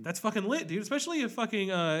insane. That's fucking lit, dude. Especially if fucking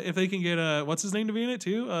if they can get what's his name to be in it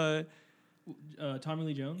too. Tommy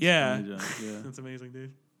Lee Jones. Yeah, Yeah. that's amazing,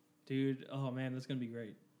 dude. Dude, oh man, that's gonna be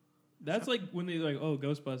great. That's like when they like, oh,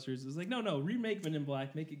 Ghostbusters. It's like, no, remake Men in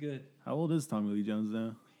Black, make it good. How old is Tommy Lee Jones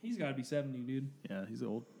now? He's got to be 70, dude. Yeah, he's an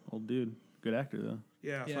old dude. Good actor though.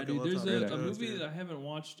 Yeah, Yeah, fucking dude. love There's Tommy Lee a Jones, movie dude. that I haven't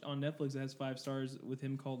watched on Netflix that has 5 stars with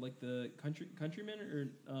him called like the Countryman or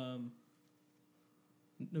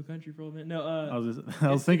No Country for Old Men. No, I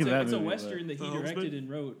was thinking that it's movie. a western that The he Homesman? directed and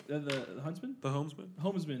wrote. The Huntsman. The Homesman.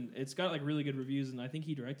 Homesman. It's got like really good reviews, and I think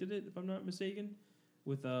he directed it, if I'm not mistaken,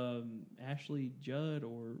 with Ashley Judd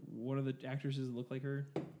or one of the actresses that look like her.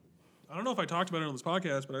 I don't know if I talked about it on this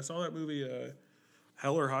podcast, but I saw that movie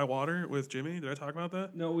Hell or High Water with Jimmy. Did I talk about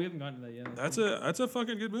that? No, we haven't gotten to that yet. That's a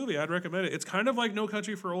fucking good movie. I'd recommend it. It's kind of like No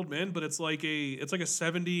Country for Old Men, but it's like a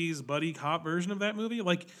 70s buddy cop version of that movie.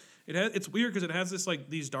 Like it's weird because it has this like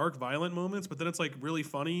these dark violent moments, but then it's like really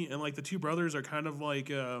funny, and like the two brothers are kind of like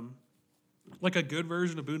a good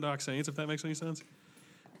version of Boondock Saints, if that makes any sense.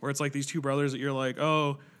 Where it's like these two brothers that you're like,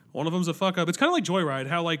 oh, one of them's a fuck up. It's kind of like Joyride,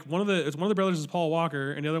 how like one of the brothers is Paul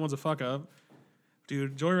Walker and the other one's a fuck up.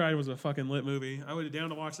 Dude, Joyride was a fucking lit movie. I would be down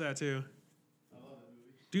to watch that too. I love that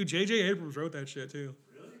movie. Dude, J.J. Abrams wrote that shit too.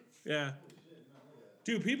 Really? Yeah.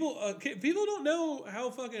 Dude, people don't know how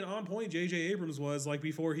fucking on point J.J. Abrams was like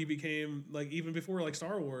before he became like even before like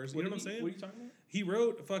Star Wars. You know what I'm saying? What are you talking about? He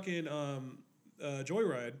wrote fucking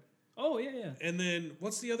Joyride. Oh yeah. And then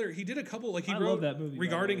what's the other? He did a couple like he I wrote love that movie, by the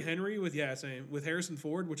regarding way. Henry with same with Harrison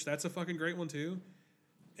Ford, which that's a fucking great one too.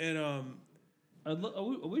 And I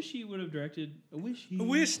wish he would have directed. I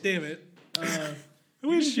wish, damn it. I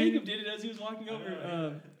wish wish he- Jacob did it as he was walking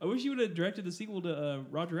over. I wish he would have directed the sequel to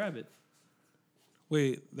Roger Rabbit.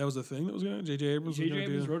 Wait, that was the thing that was gonna J.J. Abrams was J.J. gonna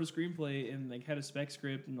Abrams do. wrote a screenplay and like had a spec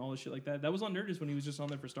script and all this shit like that. That was on Nerdist when he was just on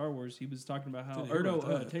there for Star Wars. He was talking about how, Didn't hear about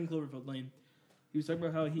that. 10 Cloverfield Lane. He was talking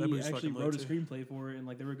about how That he movie's actually fucking wrote a lit, too. screenplay for it and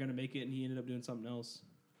like they were gonna make it and he ended up doing something else.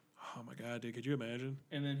 Oh my god, dude, could you imagine?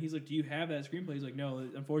 And then he's like, "Do you have that screenplay?" He's like, "No,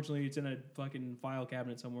 unfortunately, it's in a fucking file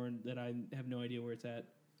cabinet somewhere that I have no idea where it's at."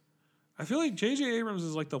 I feel like J.J. Abrams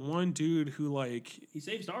is like the one dude who like He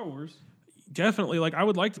saved Star Wars. definitely like I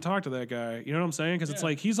would like to talk to that guy. You know what I'm saying? Because it's Yeah.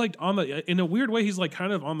 like he's like on the in a weird way he's like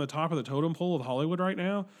kind of on the top of the totem pole of Hollywood right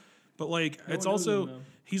now. But like, No it's one knows also him, though.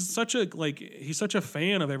 he's such a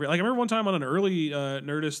fan of every. Like I remember one time on an early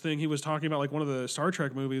Nerdist thing, he was talking about like one of the Star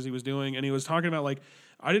Trek movies he was doing, and he was talking about like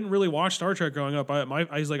I didn't really watch Star Trek growing up. I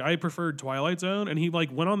was like I preferred Twilight Zone, and he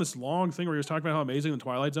like went on this long thing where he was talking about how amazing the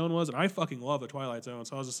Twilight Zone was, and I fucking love the Twilight Zone.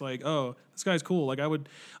 So I was just like, oh, this guy's cool. Like I would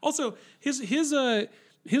also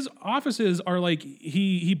his offices are like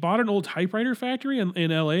he bought an old typewriter factory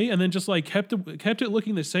in LA and then just like kept it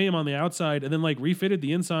looking the same on the outside and then like refitted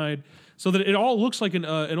the inside so that it all looks like an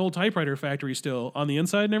old typewriter factory still on the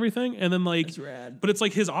inside and everything. And then like That's rad. but it's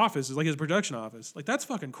like his office is like his production office. Like that's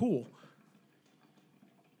fucking cool.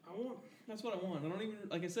 That's what I want. I don't even,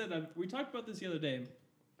 like I said, we talked about this the other day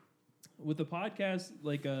with the podcast.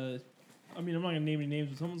 Like, I mean, I'm not gonna name any names,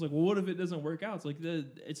 but someone's like, "Well, what if it doesn't work out?" It's like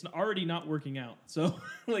it's already not working out. So,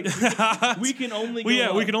 like, we can only Well, yeah,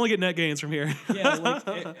 go we up. can only get net gains from here. Yeah,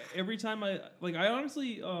 like every time I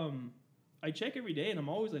honestly I check every day and I'm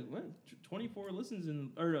always like, what? 24 listens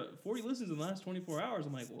or 40 listens in the last 24 hours.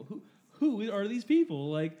 I'm like, well, who are these people?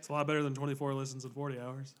 Like, It's a lot better than 24 listens in 40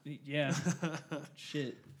 hours. yeah,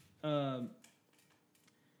 shit.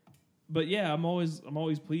 But yeah, I'm always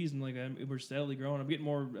pleased and like we're steadily growing. I'm getting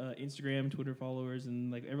more Instagram, Twitter followers,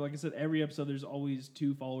 and like I said, every episode there's always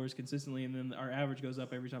 2 followers consistently, and then our average goes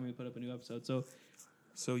up every time we put up a new episode.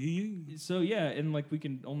 So yeah, and like we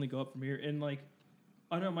can only go up from here. And like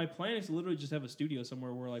I don't know, my plan is to literally just have a studio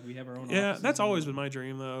somewhere where like we have our own. Yeah, offices that's and- always been my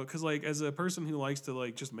dream though, because like as a person who likes to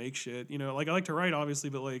like just make shit, you know, like I like to write obviously,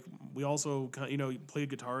 but like we also played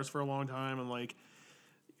guitars for a long time, and like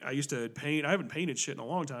I used to paint. I haven't painted shit in a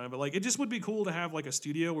long time, but like it just would be cool to have like a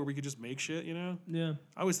studio where we could just make shit, you know? Yeah.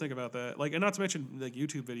 I always think about that, like, and not to mention like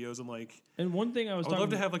YouTube videos and like. And one thing I I'd love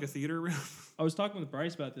to have like a theater room. I was talking with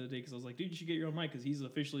Bryce about the other day because I was like, dude, you should get your own mic because he's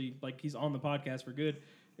officially like he's on the podcast for good.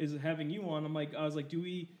 Is having you on? I was like, do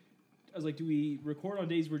we record on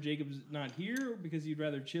days where Jacob's not here because you'd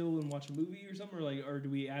rather chill and watch a movie or something, or do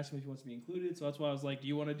we ask him if he wants to be included? So that's why I was like, do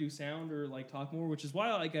you want to do sound or like talk more? Which is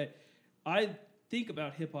why like I think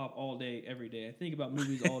about hip hop all day, every day. I think about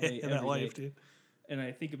movies all day, every that life, day. dude. And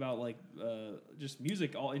I think about like just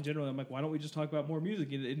music all in general. I'm like, why don't we just talk about more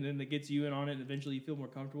music? And then it gets you in on it, and eventually you feel more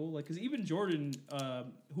comfortable. Like, because even Jordan,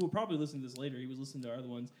 who will probably listen to this later, he was listening to our other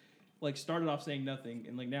ones. Like started off saying nothing,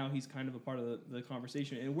 and like now he's kind of a part of the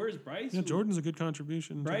conversation. And where's Bryce? Yeah, Jordan's a good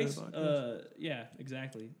contribution. Bryce, to the podcast. yeah,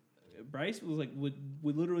 exactly. Bryce was like would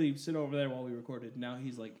literally sit over there while we recorded. Now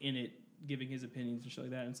he's like in it, giving his opinions and shit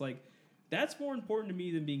like that. And it's like that's more important to me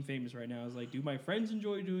than being famous right now. Is like, do my friends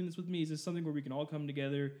enjoy doing this with me? Is this something where we can all come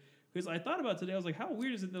together? Because I thought about today, I was like, how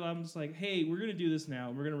weird is it that I'm just like, hey, we're gonna do this now,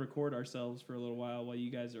 and we're gonna record ourselves for a little while you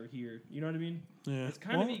guys are here. You know what I mean? Yeah. It's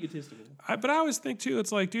kind of egotistical. But I always think too,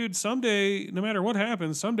 it's like, dude, someday, no matter what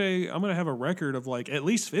happens, someday I'm gonna have a record of like at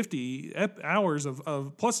least 50 hours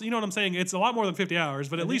of plus. You know what I'm saying? It's a lot more than 50 hours,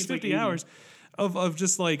 but at think least it's like 50 80. hours of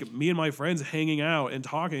just like me and my friends hanging out and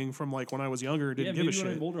talking from like when I was younger, didn't give a maybe when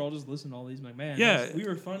shit. I'm older, I'll just listen to all these. I'm like, man, Yeah. we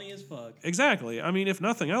were funny as fuck. Exactly. I mean, if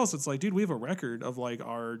nothing else, it's like, dude, we have a record of like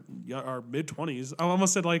our mid 20s. I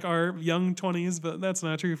almost said like our young 20s, but that's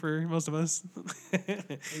not true for most of us.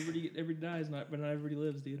 Everybody dies, but not everybody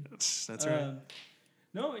lives, dude. That's right.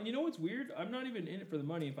 No, and you know what's weird? I'm not even in it for the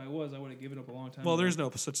money. If I was, I would have given up a long time Well, ago. there's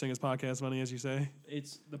no such thing as podcast money, as you say.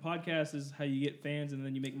 It's the podcast is how you get fans, and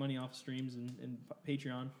then you make money off streams and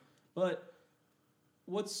Patreon. But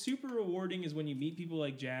what's super rewarding is when you meet people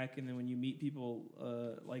like Jack, and then when you meet people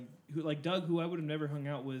like Doug, who I would have never hung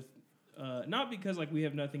out with. Not because like we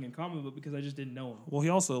have nothing in common, but because I just didn't know him. Well, he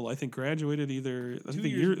also, I think, graduated either 2 the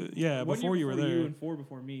years, year, yeah, 1 before year you were before there. you and 4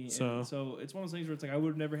 before me. And so it's one of those things where it's like I would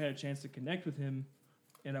have never had a chance to connect with him,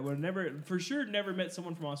 and I would have never met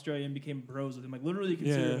someone from Australia and became bros with him. Like literally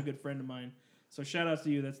consider him a good friend of mine. So shout out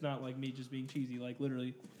to you. That's not like me just being cheesy. Like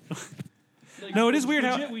literally. Like, No, it is weird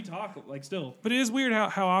legit, how we talk like still. But it is weird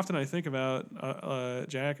how often I think about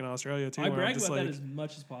Jack in Australia too. I where I'm brag just about like, that as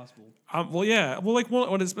much as possible. well, yeah, well, like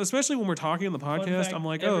when especially when we're talking on the Fun podcast, fact, I'm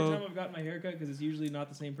like, every time I've gotten my haircut, because it's usually not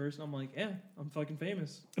the same person, I'm like, yeah, I'm fucking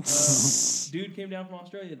famous. Dude came down from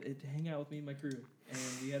Australia to hang out with me and my crew, and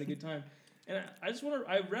we had a good time. And I just want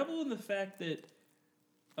to, I revel in the fact that,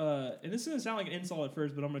 and this is gonna sound like an insult at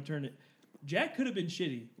first, but I'm gonna turn it. Jack could have been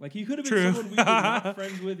shitty. Like, he could have been True. someone we were not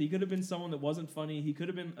friends with. He could have been someone that wasn't funny. He could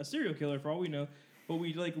have been a serial killer for all we know. But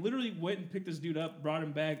we, like, literally went and picked this dude up, brought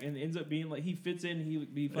him back, and it ends up being, like, he fits in. He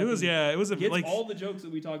it was a, gets like, all the jokes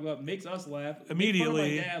that we talk about, makes us laugh.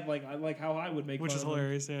 Immediately. Make fun of my dad, like how I would make which fun is of him.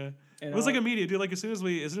 hilarious, yeah. And It was like immediate, dude. Like as soon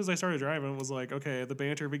as I started driving, it was like, okay, the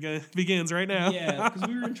banter begins right now. Yeah, because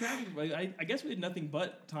we were in traffic. Like, I guess we had nothing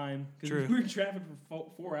but time. Because True. we were in traffic for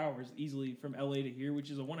 4 hours easily from LA to here, which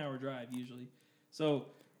is a 1 hour drive usually. So,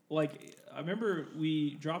 like I remember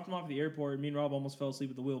we dropped him off at the airport. And me and Rob almost fell asleep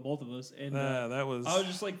at the wheel, both of us. And That was. I was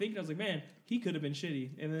just like thinking, I was like, man, he could have been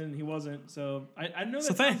shitty, and then he wasn't. So I know that.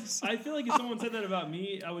 So thanks. I feel like if someone said that about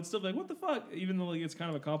me, I would still be like, what the fuck? Even though like it's kind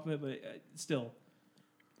of a compliment, but still,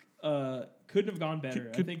 couldn't have gone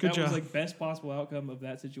better. I think good that was job. like best possible outcome of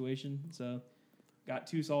that situation. So got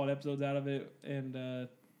 2 solid episodes out of it, and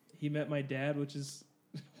he met my dad, which is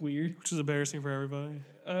weird. Which is embarrassing for everybody.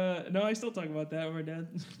 No, I still talk about that with my dad.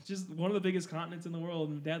 Just one of the biggest continents in the world,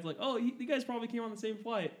 and Dad's like, "Oh, you guys probably came on the same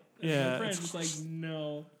flight." And Yeah. my friend just like,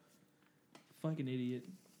 "No, fucking idiot."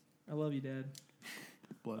 I love you, Dad.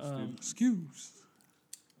 Bless, dude. Excuse.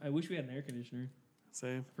 I wish we had an air conditioner.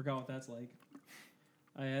 Same. Forgot what that's like.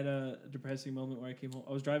 I had a depressing moment where I came home.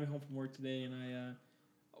 I was driving home from work today, and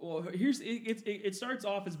well, it starts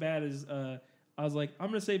off as bad as I was like, I'm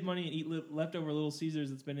gonna save money and eat leftover Little Caesars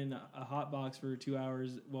that's been in a hot box for 2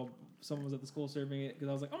 hours while someone was at the school serving it, because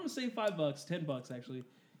I was like, I'm gonna save $5, $10 actually.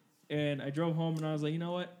 And I drove home and I was like, you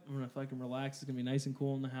know what? I'm gonna fucking relax. It's gonna be nice and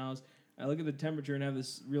cool in the house. I look at the temperature and have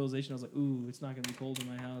this realization. I was like, ooh, it's not gonna be cold in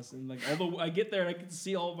my house. And like, although I get there and I can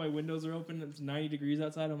see all of my windows are open, it's 90 degrees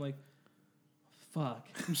outside. I'm like, fuck.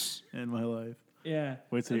 In my life. Yeah.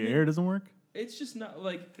 Wait, so I your mean, air doesn't work? It's just not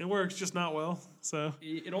like It works, just not well. So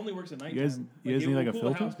it only works at night. You guys it need will like a cool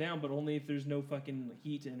filter? the house down, but only if there's no fucking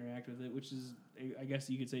heat to interact with it, which is, I guess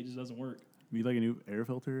you could say, it just doesn't work. Need like a new air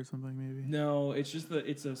filter or something, maybe? No, it's just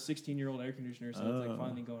it's a 16-year-old air conditioner, so it's like Oh.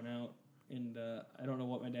 finally going out, and I don't know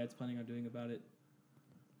what my dad's planning on doing about it.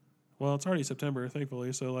 well, it's already September,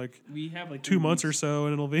 thankfully. So like We have like 2 3 months or weeks. so,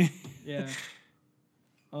 and it'll be. Yeah.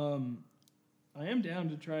 I am down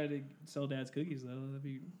to try to sell Dad's cookies though. That'd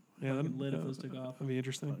be Yeah, fucking lit if those took off. That'd be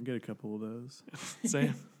interesting. I'll get a couple of those.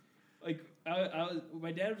 Same. Like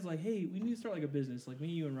my dad was like, "Hey, we need to start like a business, like me,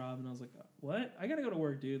 you, and Rob." And I was like, "What? I gotta go to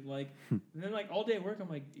work, dude." Like, and then like all day at work, I'm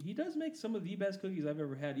like, he does make some of the best cookies I've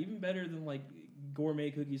ever had, even better than like gourmet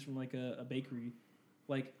cookies from like a bakery,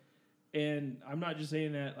 like. And I'm not just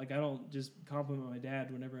saying that, like I don't just compliment my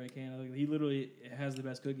dad whenever I can. Like, he literally has the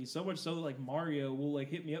best cookies, so much so that like Mario will like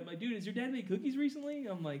hit me up, like, "Dude, has your dad made cookies recently?"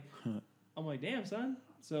 I'm like, "Damn, son."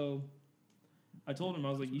 So I told him, I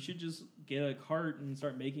was like, you should just get a cart and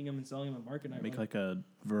start making them and selling them at Market Night. Make like a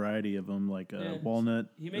variety of them, like Yeah. walnut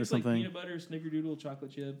He or makes like something. peanut butter, snickerdoodle,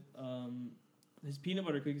 chocolate chip. His peanut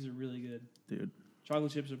butter cookies are really good. Dude,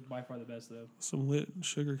 Chocolate chips are by far the best though. Some lit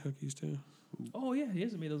sugar cookies too. Oh yeah, he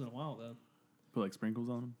hasn't made those in a while though. put like sprinkles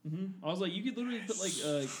on them. I was like, you could literally put like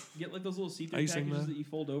get like those little see-through Icing packages that. that you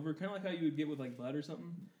fold over, kind of like how you would get with like bud or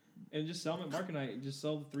something, and just sell them at Market Night. Just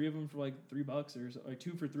sell 3 of them for like $3 or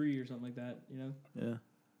 2 for $3 or something like that. You know, Yeah.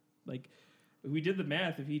 like if we did the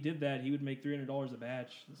math. If he did that, he would make $300 a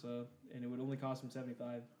batch. So and it would only cost him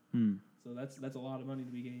 $75. So that's a lot of money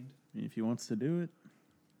to be gained. If he wants to do it,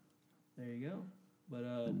 There you go. But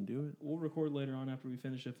then do it. we'll record later on after we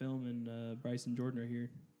finish a film, and Bryce and Jordan are here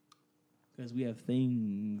because we have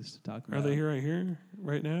things to talk about. Are they here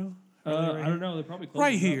right now? Are they right I don't know. They're probably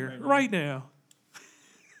Right closing up here, now. right now.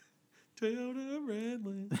 Toyota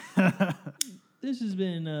Redland. This has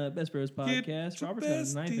been Best Bros podcast. Robert's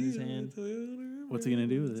got a knife in his hand. What's he gonna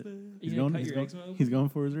do with it? You gonna cut your eczema open? He's going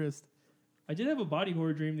for his wrist. I did have a body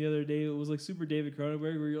horror dream the other day. It was like super David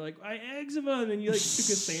Cronenberg, where you're like, I eczema, and then you like took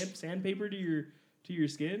a sandpaper to your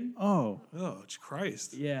skin. Oh, Oh,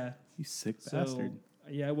 Christ. Yeah. you sick So bastard.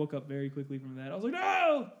 yeah, I woke up very quickly from that. I was like,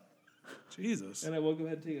 no, Jesus. and I woke up and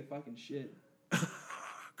had to take a fucking shit.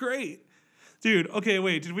 Great. Dude, okay,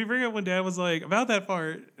 wait. Did we bring up when Dad was like, about that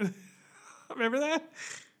fart? Remember that?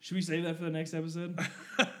 Should we save that for the next episode?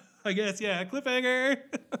 I guess, yeah. Cliffhanger.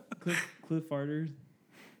 Cliff farters.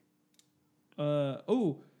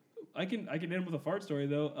 I can end with a fart story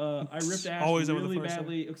though. I ripped ass Always end with a really fart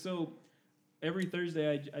story. badly. So every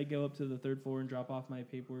Thursday I go up to the 3rd floor and drop off my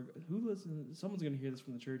paperwork. Who listens? Someone's gonna hear this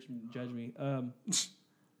from the church and judge me.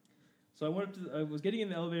 So I went up to. I was getting in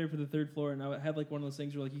the elevator for the 3rd floor, and I had like one of those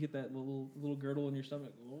things where like you get that little girdle in your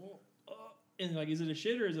stomach, and like, is it a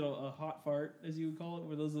shit or is it a hot fart, as you would call it?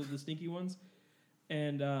 Were those the stinky ones?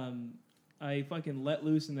 And I fucking let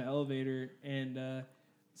loose in the elevator, and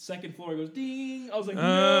 2nd floor goes ding. I was like,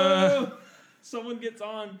 no! Someone gets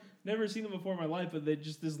on. Never seen them before in my life, but they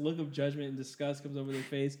just this look of judgment and disgust comes over their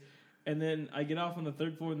face. And then I get off on the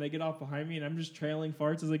 3rd floor, and they get off behind me, and I'm just trailing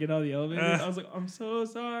farts as I get out of the elevator. I was like, I'm so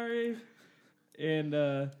sorry. And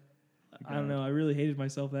I don't know. I really hated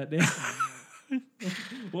myself that day.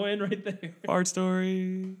 We'll end right there. Fart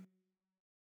story.